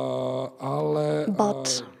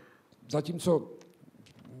 But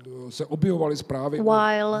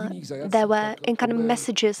while there were incoming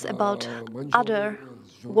messages about other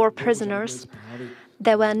war prisoners,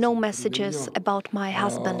 there were no messages about my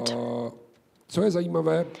husband.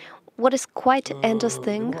 What is quite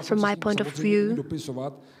interesting from my point of view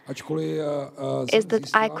is that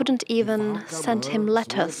I couldn't even send him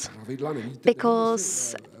letters,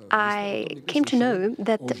 because I came to know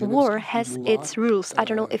that war has its rules. I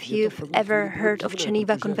don't know if you've ever heard of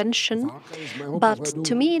Geneva Convention, but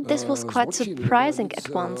to me this was quite surprising at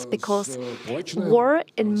once, because war,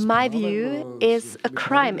 in my view, is a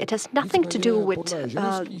crime. It has nothing to do with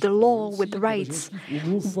the law, with rights.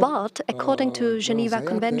 But according to Geneva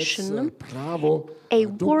Convention, a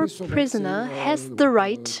war prisoner has the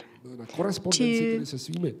right to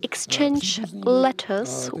exchange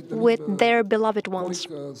letters with their beloved ones.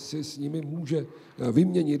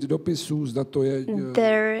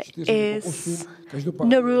 There is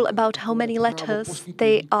no rule about how many letters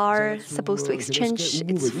they are supposed to exchange.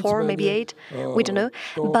 It's 4, maybe 8, we don't know.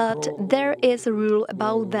 But there is a rule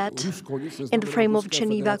about that in the frame of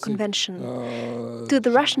Geneva Convention. To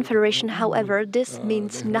the Russian Federation, however, this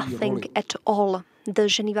means nothing at all. The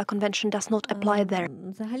Geneva Convention does not apply there.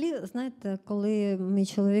 Взагалі, знаєте, коли мій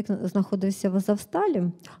чоловік знаходився в Азовсталі,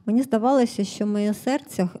 мені здавалося, що моє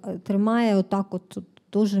серце тримає отак от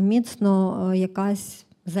дуже міцно якась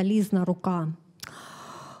залізна рука.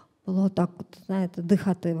 Було так, знаєте,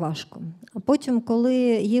 дихати важко. А потім, коли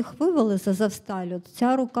їх вивели з Азовсталю,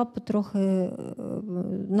 ця рука потрохи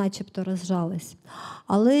начебто розжалась.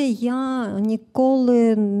 Але я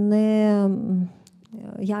ніколи не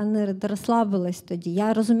розслабилась тоді.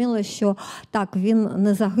 Я розуміла, що так, він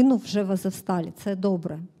не загинув вже в Азовсталі. Це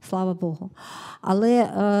добре, слава Богу. Але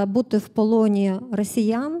бути в полоні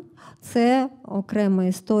росіян це окрема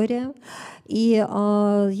історія. І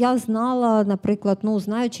я знала, наприклад,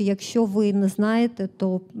 знаючи, якщо ви не знаєте,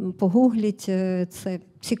 то погугліть, це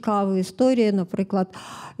цікаві історії, наприклад,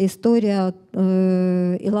 історія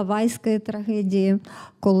Іловайської трагедії,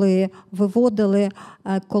 коли виводили,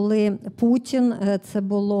 коли Путін, це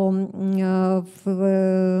було в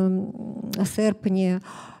серпні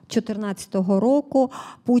 2014 року,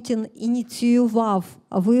 Путін ініціював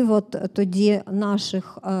вивод тоді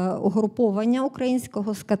наших угруповання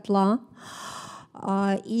українського з котла.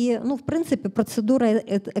 І, в принципі, процедура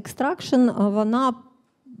екстракшн, вона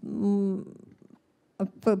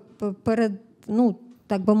перед,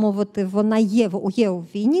 так би мовити, вона є у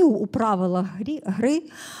війні, у правилах гри,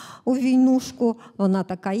 у війнушку, вона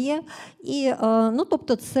така є. І,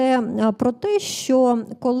 тобто це про те, що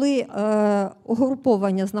коли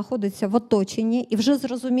угруповання знаходиться в оточенні, і вже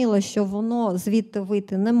зрозуміло, що воно звідти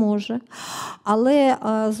вийти не може, але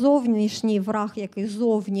зовнішній враг, який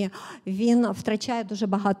зовні, він втрачає дуже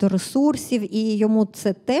багато ресурсів, і йому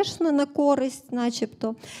це теж не на користь,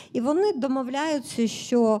 начебто. І вони домовляються,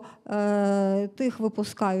 що тих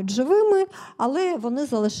випускають живими, але вони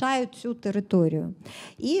залишають цю територію.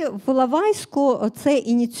 І в Іловайську це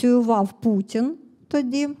ініціював Путін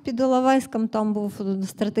тоді, під Іловайськом, там був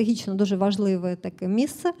стратегічно дуже важливе таке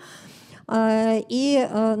місце. І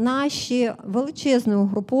наші величезне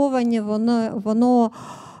угруповання, воно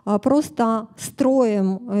просто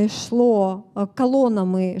строєм йшло,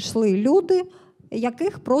 колонами йшли люди,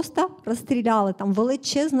 яких просто розстріляли. Там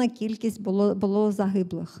величезна кількість було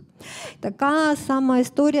загиблих. Така сама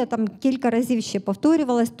історія там кілька разів ще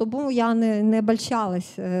повторювалась, тому я не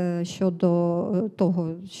обольщалась щодо того,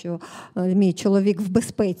 що мій чоловік в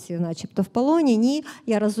безпеці, начебто в полоні. Ні,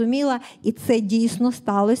 я розуміла, і це дійсно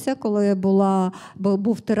сталося, коли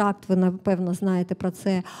був теракт, ви, напевно, знаєте про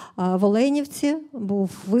це, в Оленівці,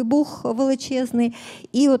 був вибух величезний,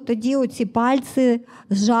 і от тоді оці пальці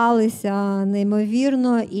зжалися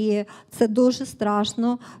неймовірно, і це дуже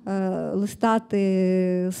страшно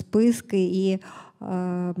листати списки і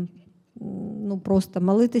просто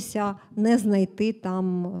молитися, не знайти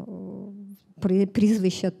там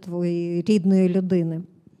прізвища твоєї рідної людини.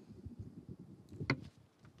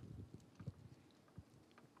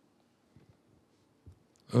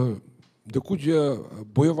 Dokud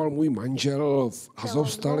bojoval můj manžel v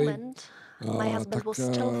Azovstali, my husband was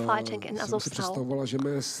still fighting in Azovstal.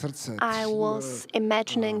 I was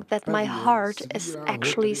imagining that my heart is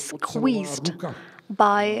actually squeezed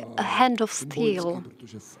by a hand of steel,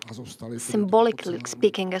 symbolically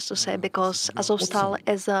speaking, as to say, because Azovstal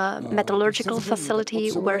is a metallurgical facility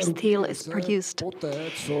where steel is produced.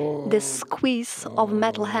 This squeeze of a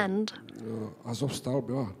metal hand Azovstal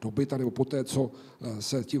byla dobyta, nebo poté, co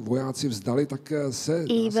se ti vojáci vzdali, tak se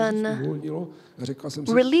even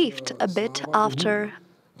relieved a bit after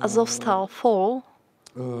Azovstal fall.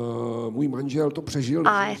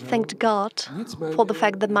 I thanked God for the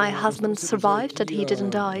fact that my husband survived, that he didn't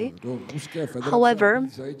die. However,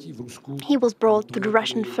 he was brought to the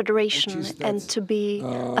Russian Federation, and to be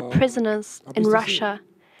a prisoner in Russia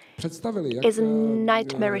is a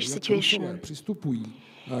nightmarish situation.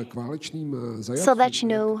 So that you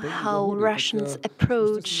know how Russians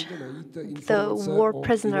approach the war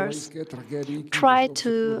prisoners, try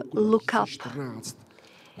to look up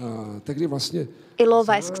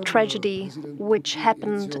Ilovaisk tragedy, which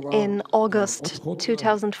happened in August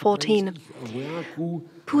 2014.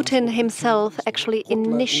 Putin himself actually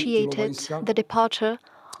initiated the departure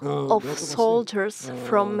of soldiers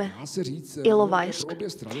from Ilovaisk.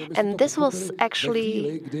 And this was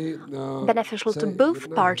actually beneficial to both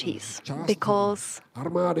parties, because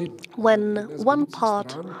when one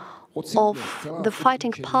part of the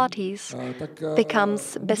fighting parties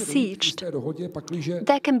becomes besieged,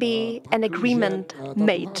 there can be an agreement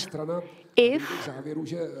made. If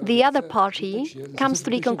the other party comes to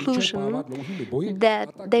the conclusion that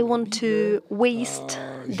they want to waste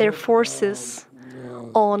their forces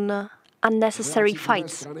on unnecessary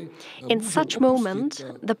fights. In such moment,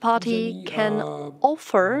 the party can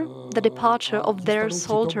offer the departure of their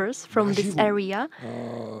soldiers from this area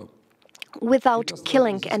without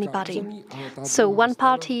killing anybody. So one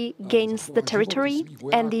party gains the territory,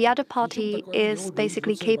 and the other party is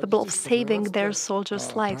basically capable of saving their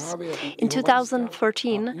soldiers' lives. In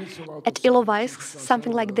 2013, at Ilovaisk,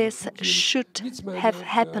 something like this should have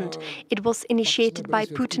happened. It was initiated by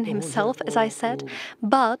Putin himself, as I said,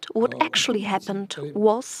 but what actually happened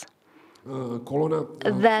was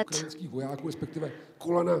that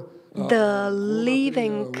the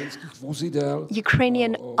leaving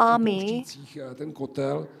Ukrainian army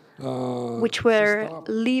which were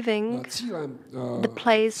leaving the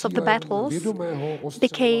place of the battles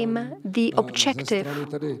became the objective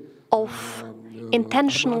of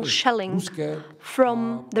intentional shelling from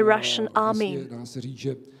the Russian army.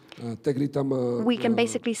 We can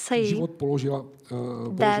basically say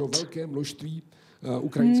that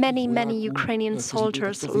many Ukrainian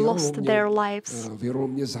soldiers lost their lives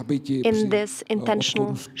in this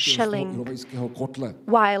intentional shelling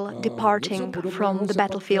while departing from the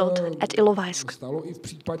battlefield at Ilovaisk.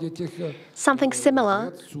 Something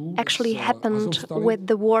similar actually happened with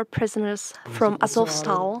the war prisoners from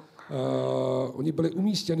Azovstal.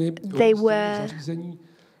 They were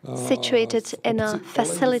situated in a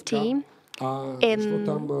facility in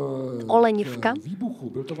Olenivka,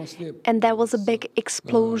 and there was a big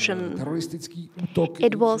explosion.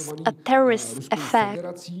 It was a terrorist attack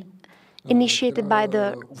initiated by the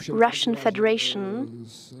Russian Federation,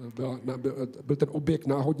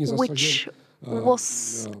 which was,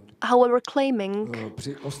 however, claiming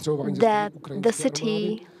that the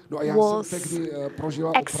city was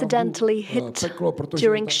accidentally hit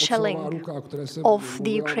during shelling of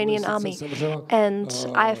the Ukrainian army. And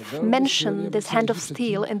I've mentioned this hand of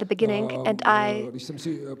steel in the beginning, and I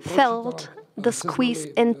felt the squeeze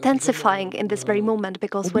intensifying in this very moment,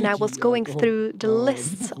 because when I was going through the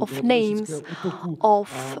lists of names of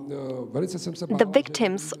the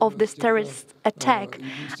victims of this terrorist attack,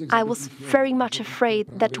 I was very much afraid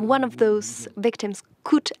that one of those victims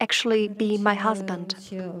could actually be my husband.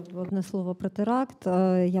 Одне слово про теракт.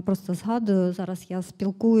 Я просто згадую, зараз я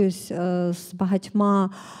спілкуюсь з багатьма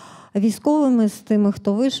військовими, з тими,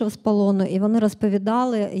 хто вийшов з полону, і вони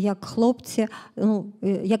розповідали, як хлопці,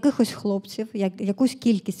 якихось хлопців, якусь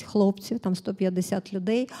кількість хлопців, там 150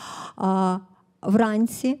 людей,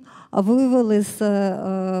 вранці вивели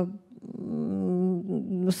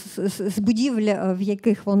з будівлі, в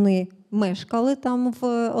яких вони мешкали там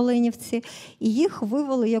в Оленівці, і їх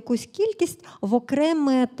вивели якусь кількість в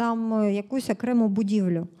окреме, там, якусь окрему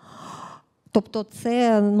будівлю. Тобто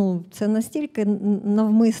це настільки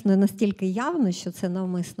навмисно, настільки явно, що це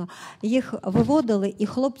навмисно. Їх виводили, і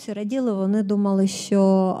хлопці раділи, вони думали,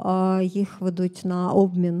 що їх ведуть на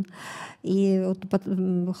обмін. І от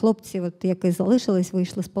хлопці, які залишились,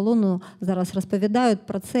 вийшли з полону, зараз розповідають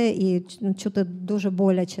про це, і чути дуже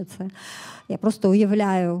боляче це. Я просто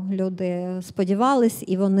уявляю, люди сподівались,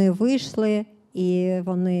 і вони вийшли, і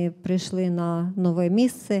вони прийшли на нове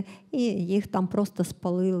місце, і їх там просто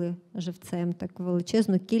спалили живцем. Так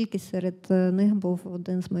величезну кількість, серед них був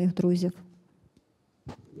один з моїх друзів.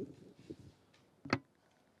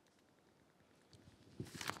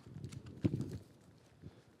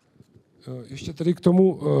 Ještě tedy k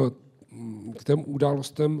těm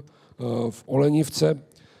událostem v Olenivce.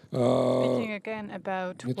 Speaking again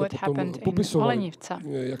about what happened in Olenivce.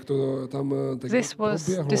 This was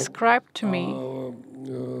described to me,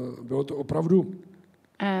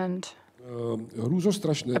 and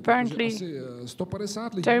apparently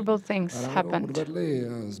terrible things happened.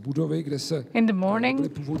 In the morning,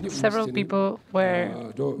 several people were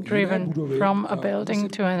driven from a building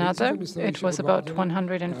to another. It was about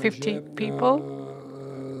 150 people.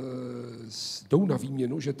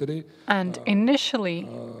 And initially,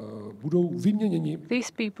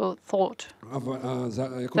 these people thought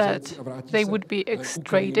that they would be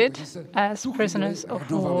extradited as prisoners of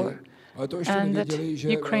war, and that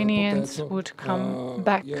Ukrainians would come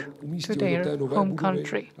back to their home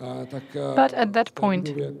country. But at that point,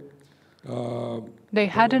 they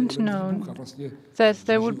hadn't known that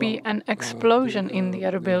there would be an explosion in the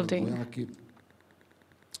other building.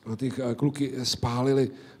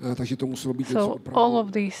 So all of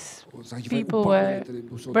these people were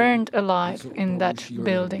burned alive in that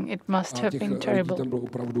building. It must have been terrible.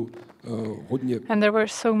 And there were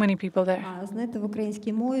so many people there. Знаєте, в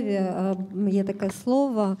українській мові є таке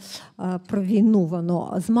слово про війну,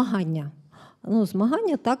 воно змагання.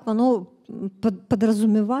 Змагання, так, воно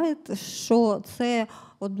підрозуміває, що це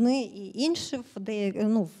одні і інші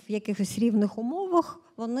в якихось рівних умовах,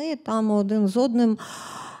 вони там один з одним.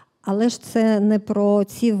 Але ж це не про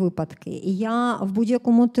ці випадки. І я в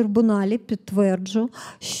будь-якому трибуналі підтверджу,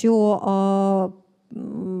 що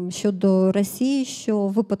щодо Росії, що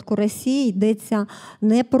в випадку Росії йдеться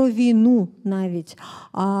не про війну навіть,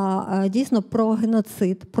 а дійсно про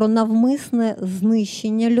геноцид, про навмисне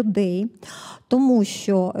знищення людей. Тому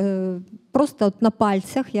що просто от на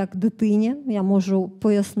пальцях, як дитині, я можу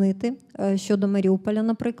пояснити щодо Маріуполя,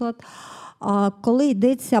 наприклад, коли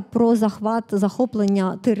йдеться про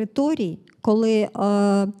захоплення територій, коли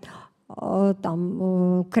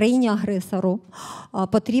країні-агресору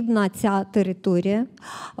потрібна ця територія,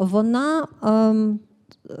 вона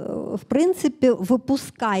в принципі,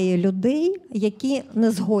 випускає людей, які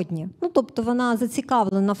не згодні. Ну, тобто вона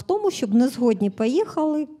зацікавлена в тому, щоб не згодні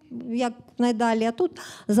поїхали як найдалі, а тут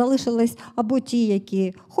залишились або ті,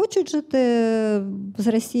 які хочуть жити з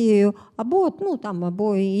Росією, або, ну, там,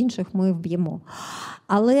 або інших ми вб'ємо.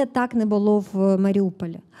 Але так не було в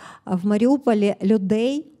Маріуполі. В Маріуполі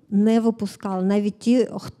людей не випускали. Навіть ті,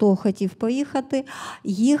 хто хотів поїхати,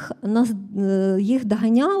 їх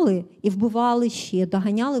доганяли і вбивали ще.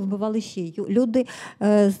 Доганяли, вбивали ще. Люди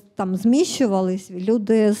там зміщувались,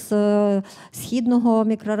 люди з східного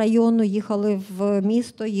мікрорайону їхали в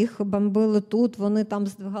місто, їх бомбили тут, вони там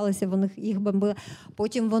здвигалися, їх бомбили.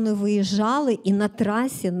 Потім вони виїжджали і на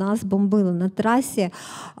трасі нас бомбили. На трасі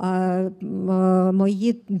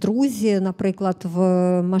мої друзі, наприклад, в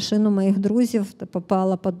машину моїх друзів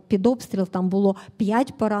попала під обстріл, там було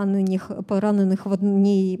 5 поранених в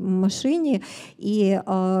одній машині, і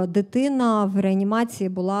дитина в реанімації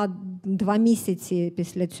була 2 місяці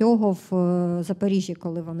після цього в Запоріжжі,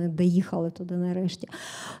 коли вони доїхали туди нарешті.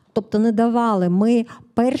 Тобто не давали. Ми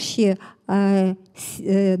перші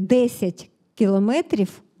 10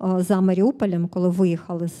 кілометрів за Маріуполем, коли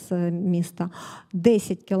виїхали з міста,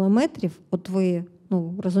 10 кілометрів, от ви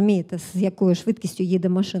розумієте, з якою швидкістю їде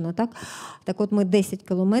машина, так? Так от ми 10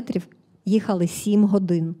 кілометрів їхали 7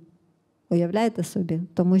 годин. Уявляєте собі?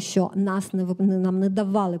 Тому що нам не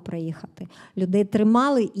давали проїхати. Людей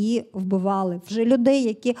тримали і вбивали. Вже людей,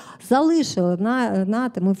 які залишили,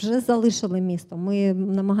 ми вже залишили місто, ми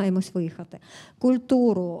намагаємось виїхати.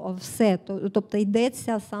 Культуру, все. Тобто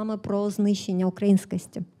йдеться саме про знищення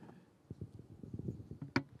українськості.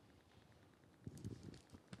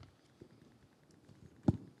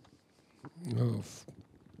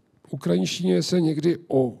 V ukrajinštině se někdy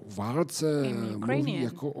o válce mluví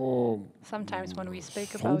jako o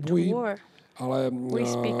souboji, ale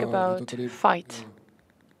to tedy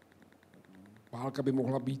válka by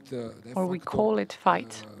mohla být de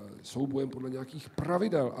facto soubojem podle nějakých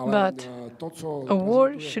pravidel, ale to, co a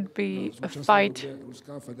war should be a fight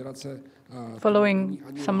following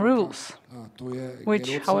some rules,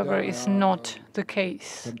 which, however, is not the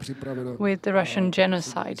case with the Russian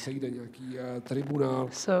genocide.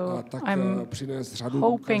 So I'm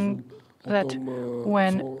hoping that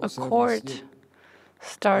when a court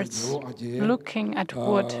starts looking at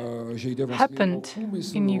what happened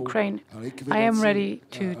in Ukraine, I am ready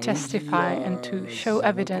to testify and to show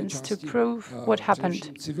evidence to prove what happened.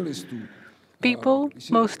 People,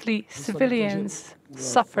 mostly civilians,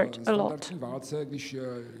 suffered a lot.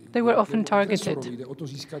 They were often targeted.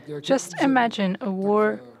 Just imagine a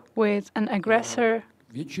war with an aggressor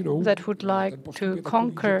that would like to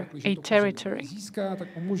conquer a territory.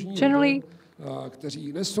 Generally,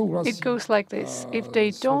 it goes like this. If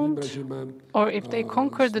they don't, or if they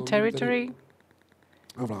conquer the territory,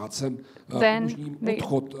 then they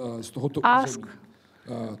ask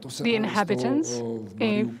the inhabitants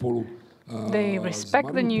if they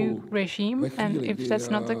respect the new regime, and if that's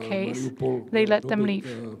not the case, they let them leave.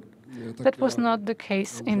 That was not the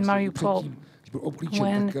case in Mariupol.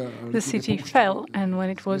 When the city fell and when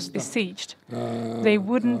it was besieged, they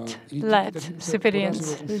wouldn't let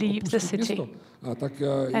civilians leave the city.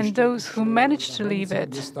 And those who managed to leave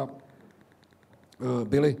it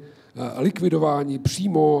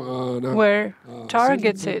were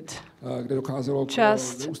targeted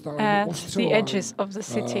just at the edges of the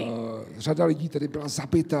city.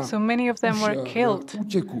 So many of them were killed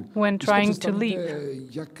when trying to leave.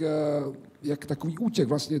 Jak takový útěk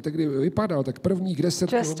vlastně tehdy vypadal, tak prvních 10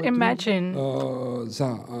 kilometrů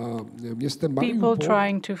za městem Mariupol, people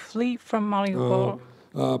trying to flee from Mariupol,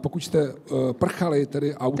 pokud jste prchali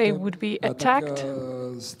tedy autem, tak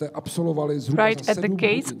jste absolvovali zhruba right at the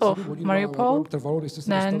gates of Mariupol,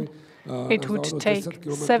 then it would take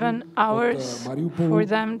 7 hours for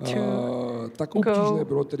them to go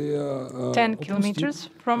 10 kilometers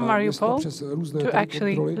from Mariupol to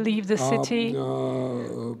actually leave the city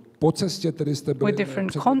with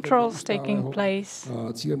different controls taking place,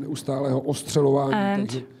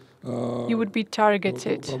 and you would be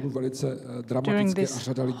targeted during this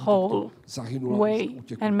whole way,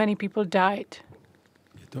 and many people died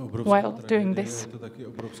while doing this.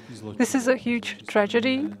 This is a huge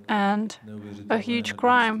tragedy and a huge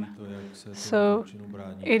crime. So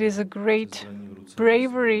it is a great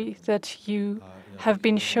bravery that you have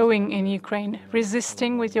been showing in Ukraine,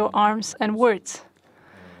 resisting with your arms and words.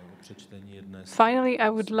 Finally, I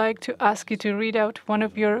would like to ask you to read out one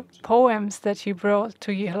of your poems that you brought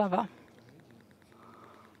to Ji.hlava.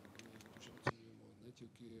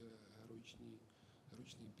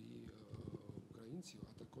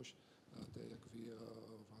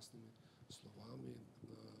 словами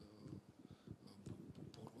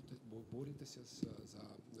борітеся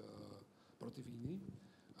проти війни.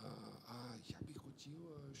 А я би хотів,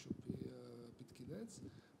 щоб під кінець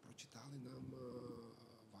прочитали нам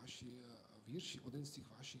ваші вірші, один з цих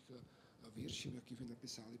ваших віршів, які ви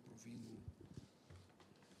написали про війну.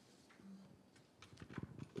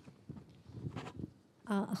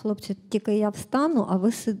 Хлопці, тільки я встану, а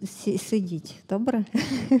ви сидіть, добре?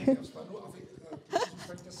 Я встану, а ви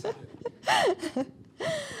слухайте себе.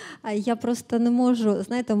 Я просто не можу,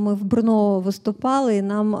 знаєте, ми в Брно виступали, і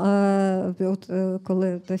нам,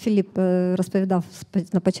 коли Філіп розповідав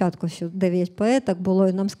на початку, що 9 поеток було,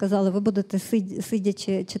 і нам сказали, ви будете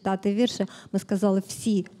сидячи читати вірші, ми сказали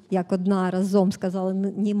всі, як одна разом, сказали,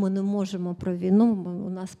 ні, ми не можемо про війну, у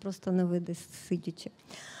нас просто не вийде сидячи.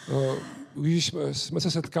 Už jsme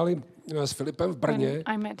se setkali s Filipem v Brně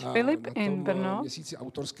na tom měsíci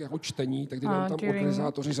autorského čtení, tak nám tam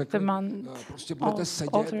organizátoři řekli, prostě budete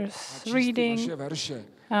sedět a číst vaše verše.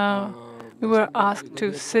 We were asked to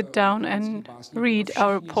sit down and read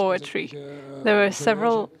our poetry. There were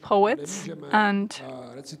several poets, and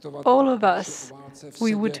all of us,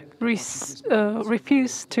 we would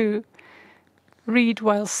refuse to read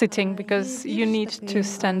while sitting because you need to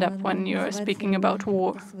stand up when you are speaking about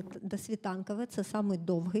war. Досвітанкове, це самий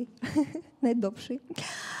довгий, найдовший.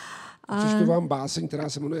 Přečtu vám báseň, která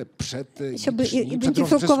se jmenuje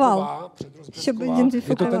Předrozbřesková. Je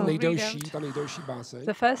to ta nejdelší báseň.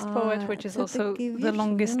 The first poet, which is also the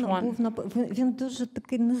longest one. Він дуже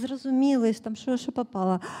такий незрозумілий, там що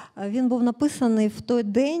попало. Він був написаний в той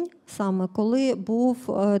день, саме коли був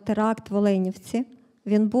теракт в Оленівці.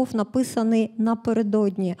 Він був написаний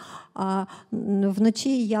напередодні. А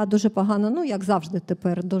вночі я дуже погано, як завжди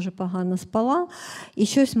тепер, дуже погано спала. І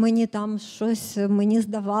щось мені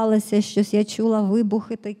здавалося, щось я чула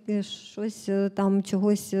вибухи, такі, щось там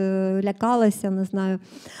чогось лякалася, не знаю.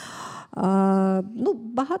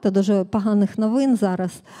 Багато дуже поганих новин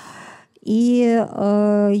зараз. І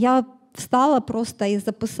я встала просто і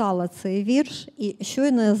записала цей вірш. І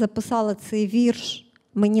щойно я записала цей вірш,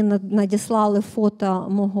 мені надіслали фото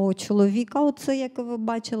мого чоловіка, оце, як ви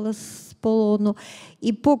бачили, з полону.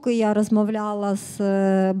 І поки я розмовляла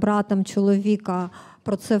з братом чоловіка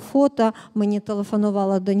про це фото, мені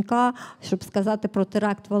телефонувала донька, щоб сказати про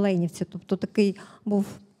теракт в Оленівці. Тобто такий був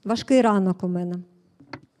важкий ранок у мене.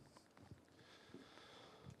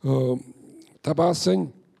 Ta báseň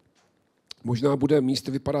možná bude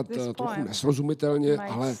místy vypadat trochu nesrozumitelně,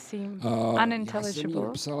 ale já jsem ji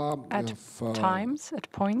napsala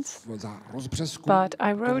za rozbřesku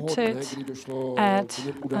toho dne, kdy došlo k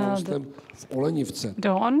těm událostem v Olenivce.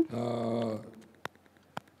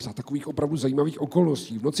 Za takových opravdu zajímavých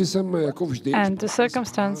okolností. V noci jsem jako vždy... And the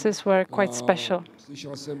circumstances were quite special.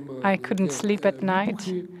 I couldn't sleep at night.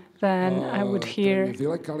 Then I would hear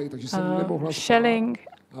shelling.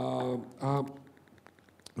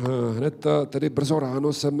 Hned tedy brzo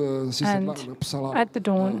ráno jsem si sedla a napsala at the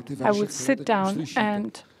dawn, I would sit down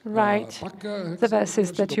and write the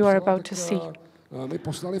verses that you are about to see.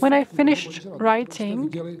 When I finished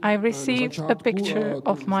writing, I received a picture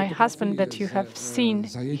of my husband that you have seen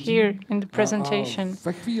here in the presentation,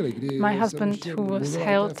 my husband who was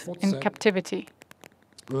held in captivity.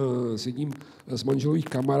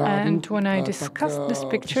 And when I discussed this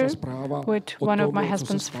picture with one of my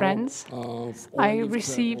husband's friends, I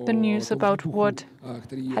received the news about what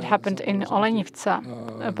had happened in Olenivca,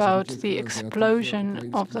 about the explosion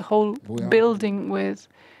of the whole building with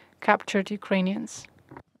captured Ukrainians.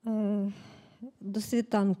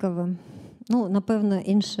 Досвітанкове. Напевно,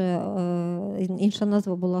 інша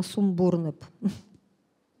назва була Сумбурнеп.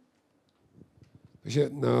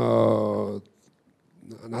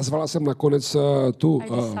 Nazvala jsem nakonec tu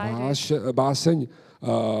báseň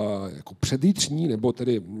jako předjitřní, nebo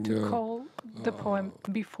tedy...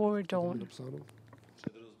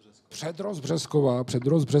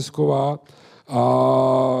 Předrozbřesková.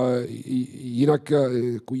 A jinak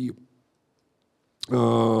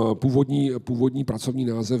původní pracovní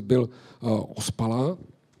název byl Ospala.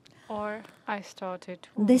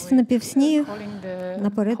 Десь на півсні,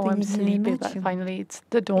 напередодні ночі,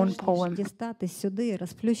 дістати сюди,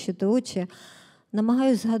 розплющити очі,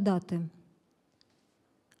 намагаюсь згадати,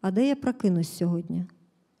 а де я прокинусь сьогодні?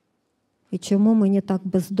 І чому мені так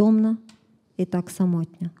бездомно і так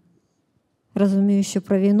самотньо? Розумію, що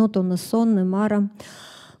про війну то не сон, не мара.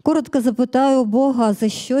 Коротко запитаю Бога, за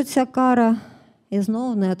що ця кара? І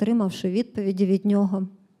знову, не отримавши відповіді від нього,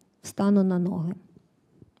 встану на ноги.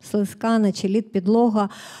 Слизька, наче лід підлога,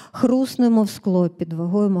 хрусне, мов скло під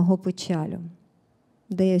вагою мого печалю.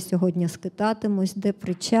 Де я сьогодні скитатимусь, де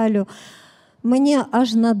причалю, Мені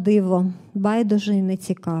аж на диво, байдуже і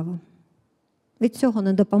нецікаво. Від цього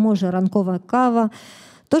не допоможе ранкова кава,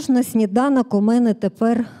 тож на сніданок у мене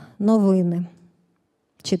тепер новини.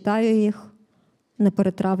 Читаю їх, не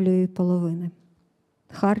перетравлюю половини.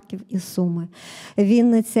 Харків і Суми,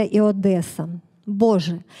 Вінниця і Одеса.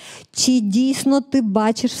 Боже, чи дійсно ти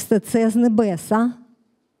бачиш все це з небес, а?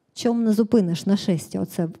 Чом не зупиниш нашестя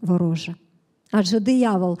оце вороже? Адже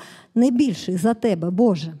диявол не більший за тебе,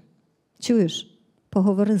 Боже. Чуєш?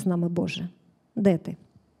 Поговори з нами, Боже. Де ти?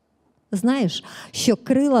 Знаєш, що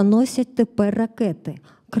крила носять тепер ракети,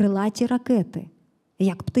 крилаті ракети,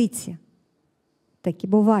 як птиці. Такі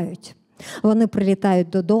бувають. Вони прилітають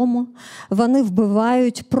додому, вони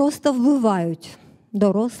вбивають, просто вбивають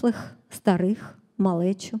дорослих, старих,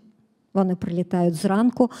 малечу. Вони прилітають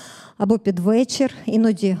зранку або під вечір,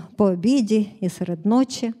 іноді по обіді і серед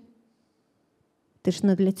ночі. Ти ж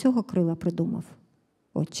не для цього крила придумав,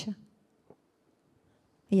 Отче.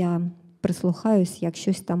 Я прислухаюсь, як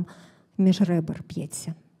щось там між ребер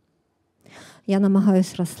п'ється. Я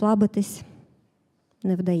намагаюсь розслабитись,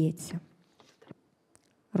 не вдається.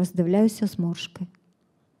 Роздивляюся зморшки,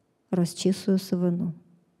 розчісую сивину.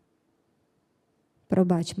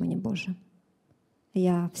 Пробач мені, Боже,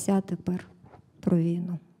 я вся тепер про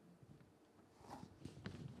війну.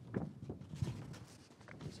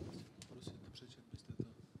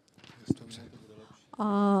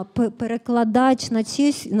 Перекладач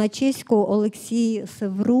на чеську Олексій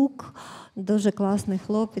Севрук. Дуже класний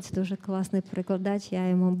хлопець, дуже класний перекладач. Я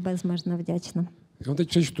йому безмежно вдячна. Já teď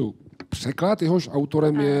přečtu překlad, jehož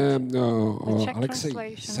autorem je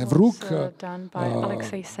Alexej Sevruk,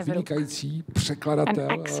 vynikající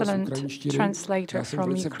překladatel z ukrajinštiny. Já jsem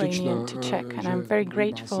velice vděčná, že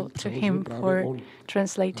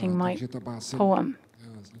takže ta báseň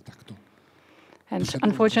zní takto. And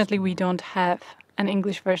unfortunately we don't have an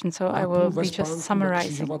English version, so I will be just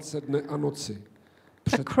summarizing.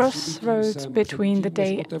 A crossroads between the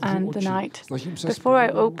day and the night. Before I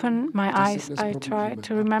open my eyes, I try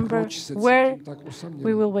to remember where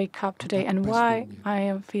we will wake up today and why I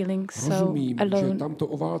am feeling so alone.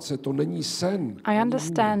 I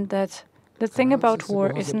understand that the thing about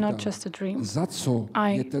war is not just a dream.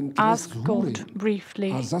 I ask God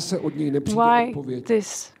briefly, why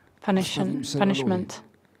this punishment?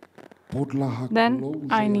 Then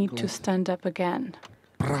I need to stand up again.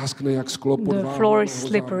 The floor is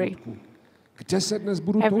slippery.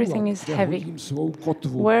 Everything is heavy.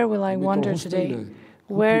 Where will I wander today?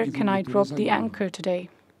 Where can I drop the anchor today?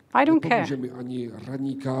 I don't care. The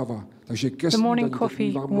morning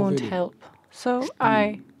coffee won't help, so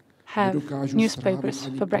I have newspapers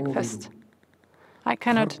for breakfast. I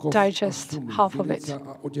cannot digest half of it.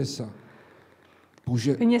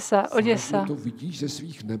 Vyněsa, Oděsa.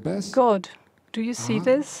 God, do you see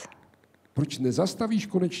this?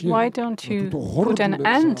 Why don't you put an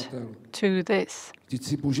end to this?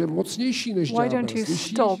 Why don't you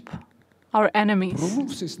stop our enemies?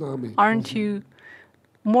 Aren't you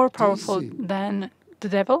more powerful than the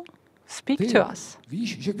devil? Speak to us.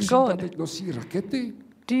 God,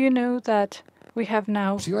 do you know that we have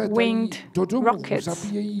now winged rockets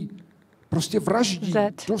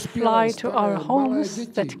that fly to our homes,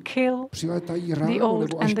 that kill the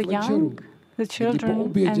old and the young, the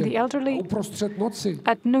children and the elderly,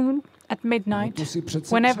 at noon, at midnight,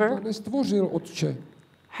 whenever?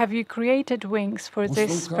 Have you created wings for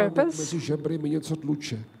this purpose?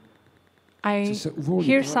 I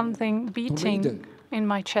hear something beating in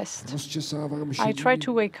my chest. I try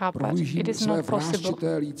to wake up, but it is not possible.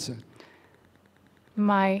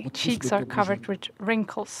 My cheeks are covered with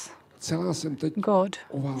wrinkles. God,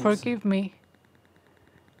 forgive me.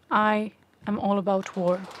 I am all about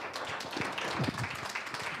war.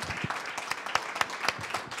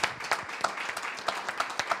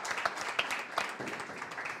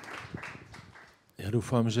 Já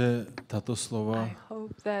doufám, že tato slova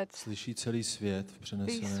slyší celý svět v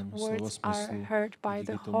přeneseném slova smyslu.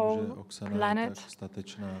 Díky tomu, že Oksana je tak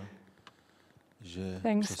statečná, že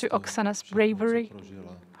thanks to Oksana's bravery,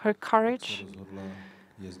 her courage,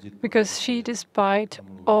 because she, despite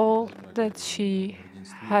all that she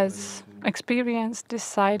has experienced,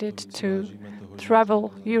 decided to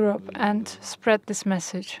travel Europe and spread this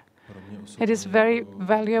message. It is very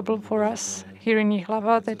valuable for us here in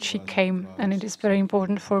Ji.hlava that she came, and it is very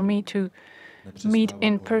important for me to meet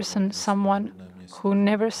in person someone who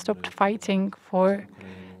never stopped fighting for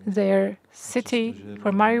their city,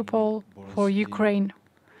 for Mariupol, for Ukraine,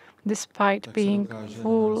 despite being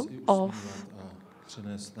full of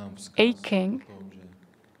aching.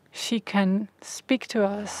 She can speak to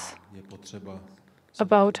us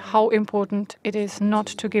about how important it is not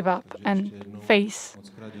to give up and face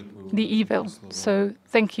the evil. So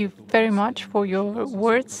thank you very much for your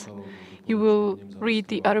words. You will read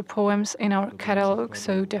the other poems in our catalog,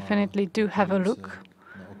 so definitely do have a look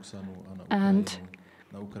and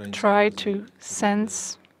try to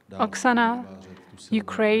sense Oksana,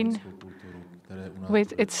 Ukraine,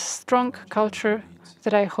 with its strong culture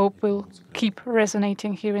that I hope will keep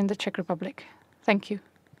resonating here in the Czech Republic. Thank you.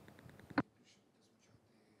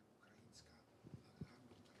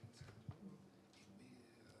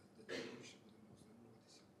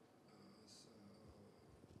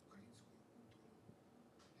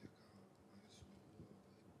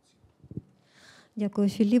 Дякую,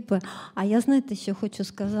 Філіпе. А я, знаєте, що хочу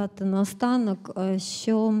сказати наостанок,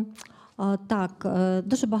 що так,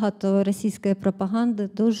 дуже багато російської пропаганди,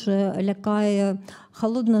 дуже лякає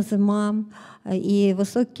холодна зима і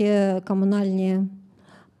високі комунальні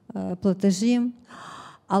платежі.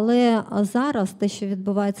 Але зараз, те, що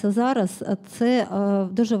відбувається зараз, це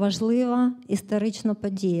дуже важлива історична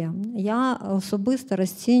подія. Я особисто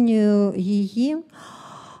розцінюю її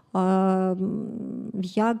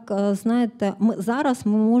як, знаєте, зараз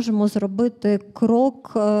ми можемо зробити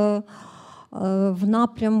крок в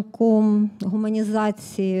напрямку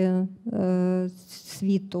гуманізації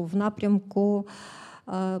світу, в напрямку,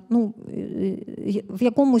 ну, в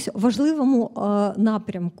якомусь важливому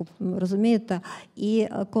напрямку, розумієте? І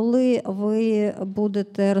коли ви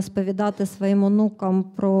будете розповідати своїм онукам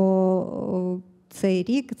про цей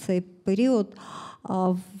рік, цей період,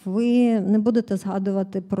 ви не будете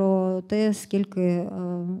згадувати про те, скільки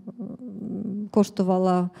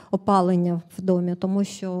коштувало опалення в домі, тому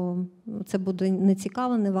що це буде не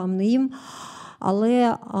цікаво ні вам, ні їм.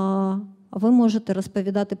 Але ви можете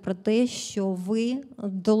розповідати про те, що ви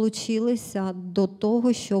долучилися до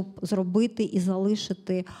того, щоб зробити і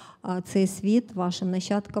залишити цей світ вашим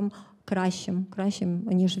нащадкам кращим,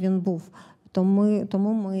 ніж він був.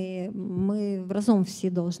 Тому ми разом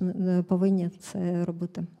всі повинні це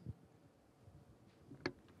робити.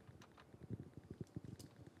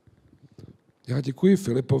 Já děkuji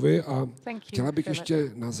Filipovi a chtěla bych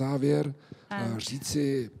ještě na závěr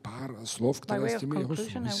říci pár slov, které s těmi jeho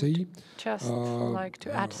souvisejí.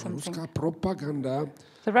 Ruská propaganda,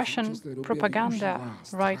 the Russian propaganda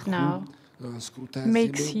right now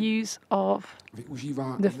makes use of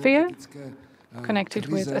the fear connected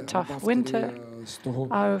with a tough winter,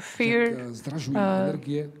 our fear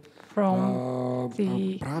from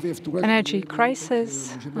the energy crisis,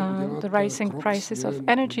 the rising prices of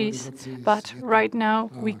energies, but right now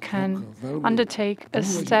we can undertake a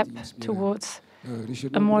step towards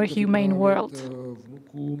a more humane world.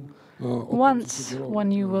 Once,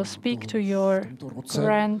 when you will speak to your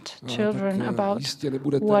grandchildren about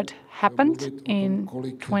what happened in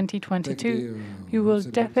 2022, you will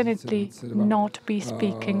definitely not be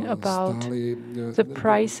speaking about the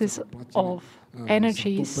prices of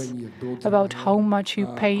energies, about how much you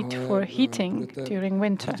paid for heating during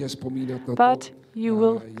winter. But you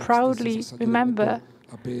will proudly remember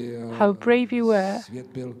how brave you were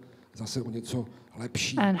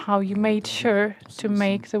and how you made sure to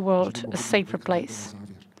make the world a safer place.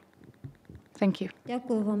 Thank you.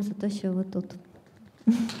 Дякую вам за те, що ви тут.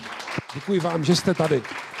 Děkuji vám, že jste tady.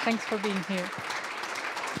 Thanks for being here.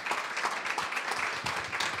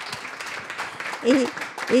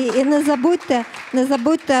 І не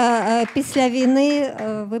забудьте, після війни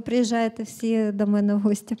ви приїжджаєте всі до мене в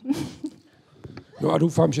гості. No a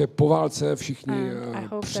doufám, že po válce všichni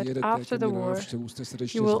přijedete těmi návštěvu, jste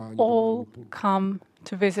srdečně zváni. You will all come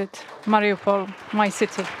to visit Mariupol, my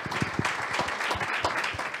city.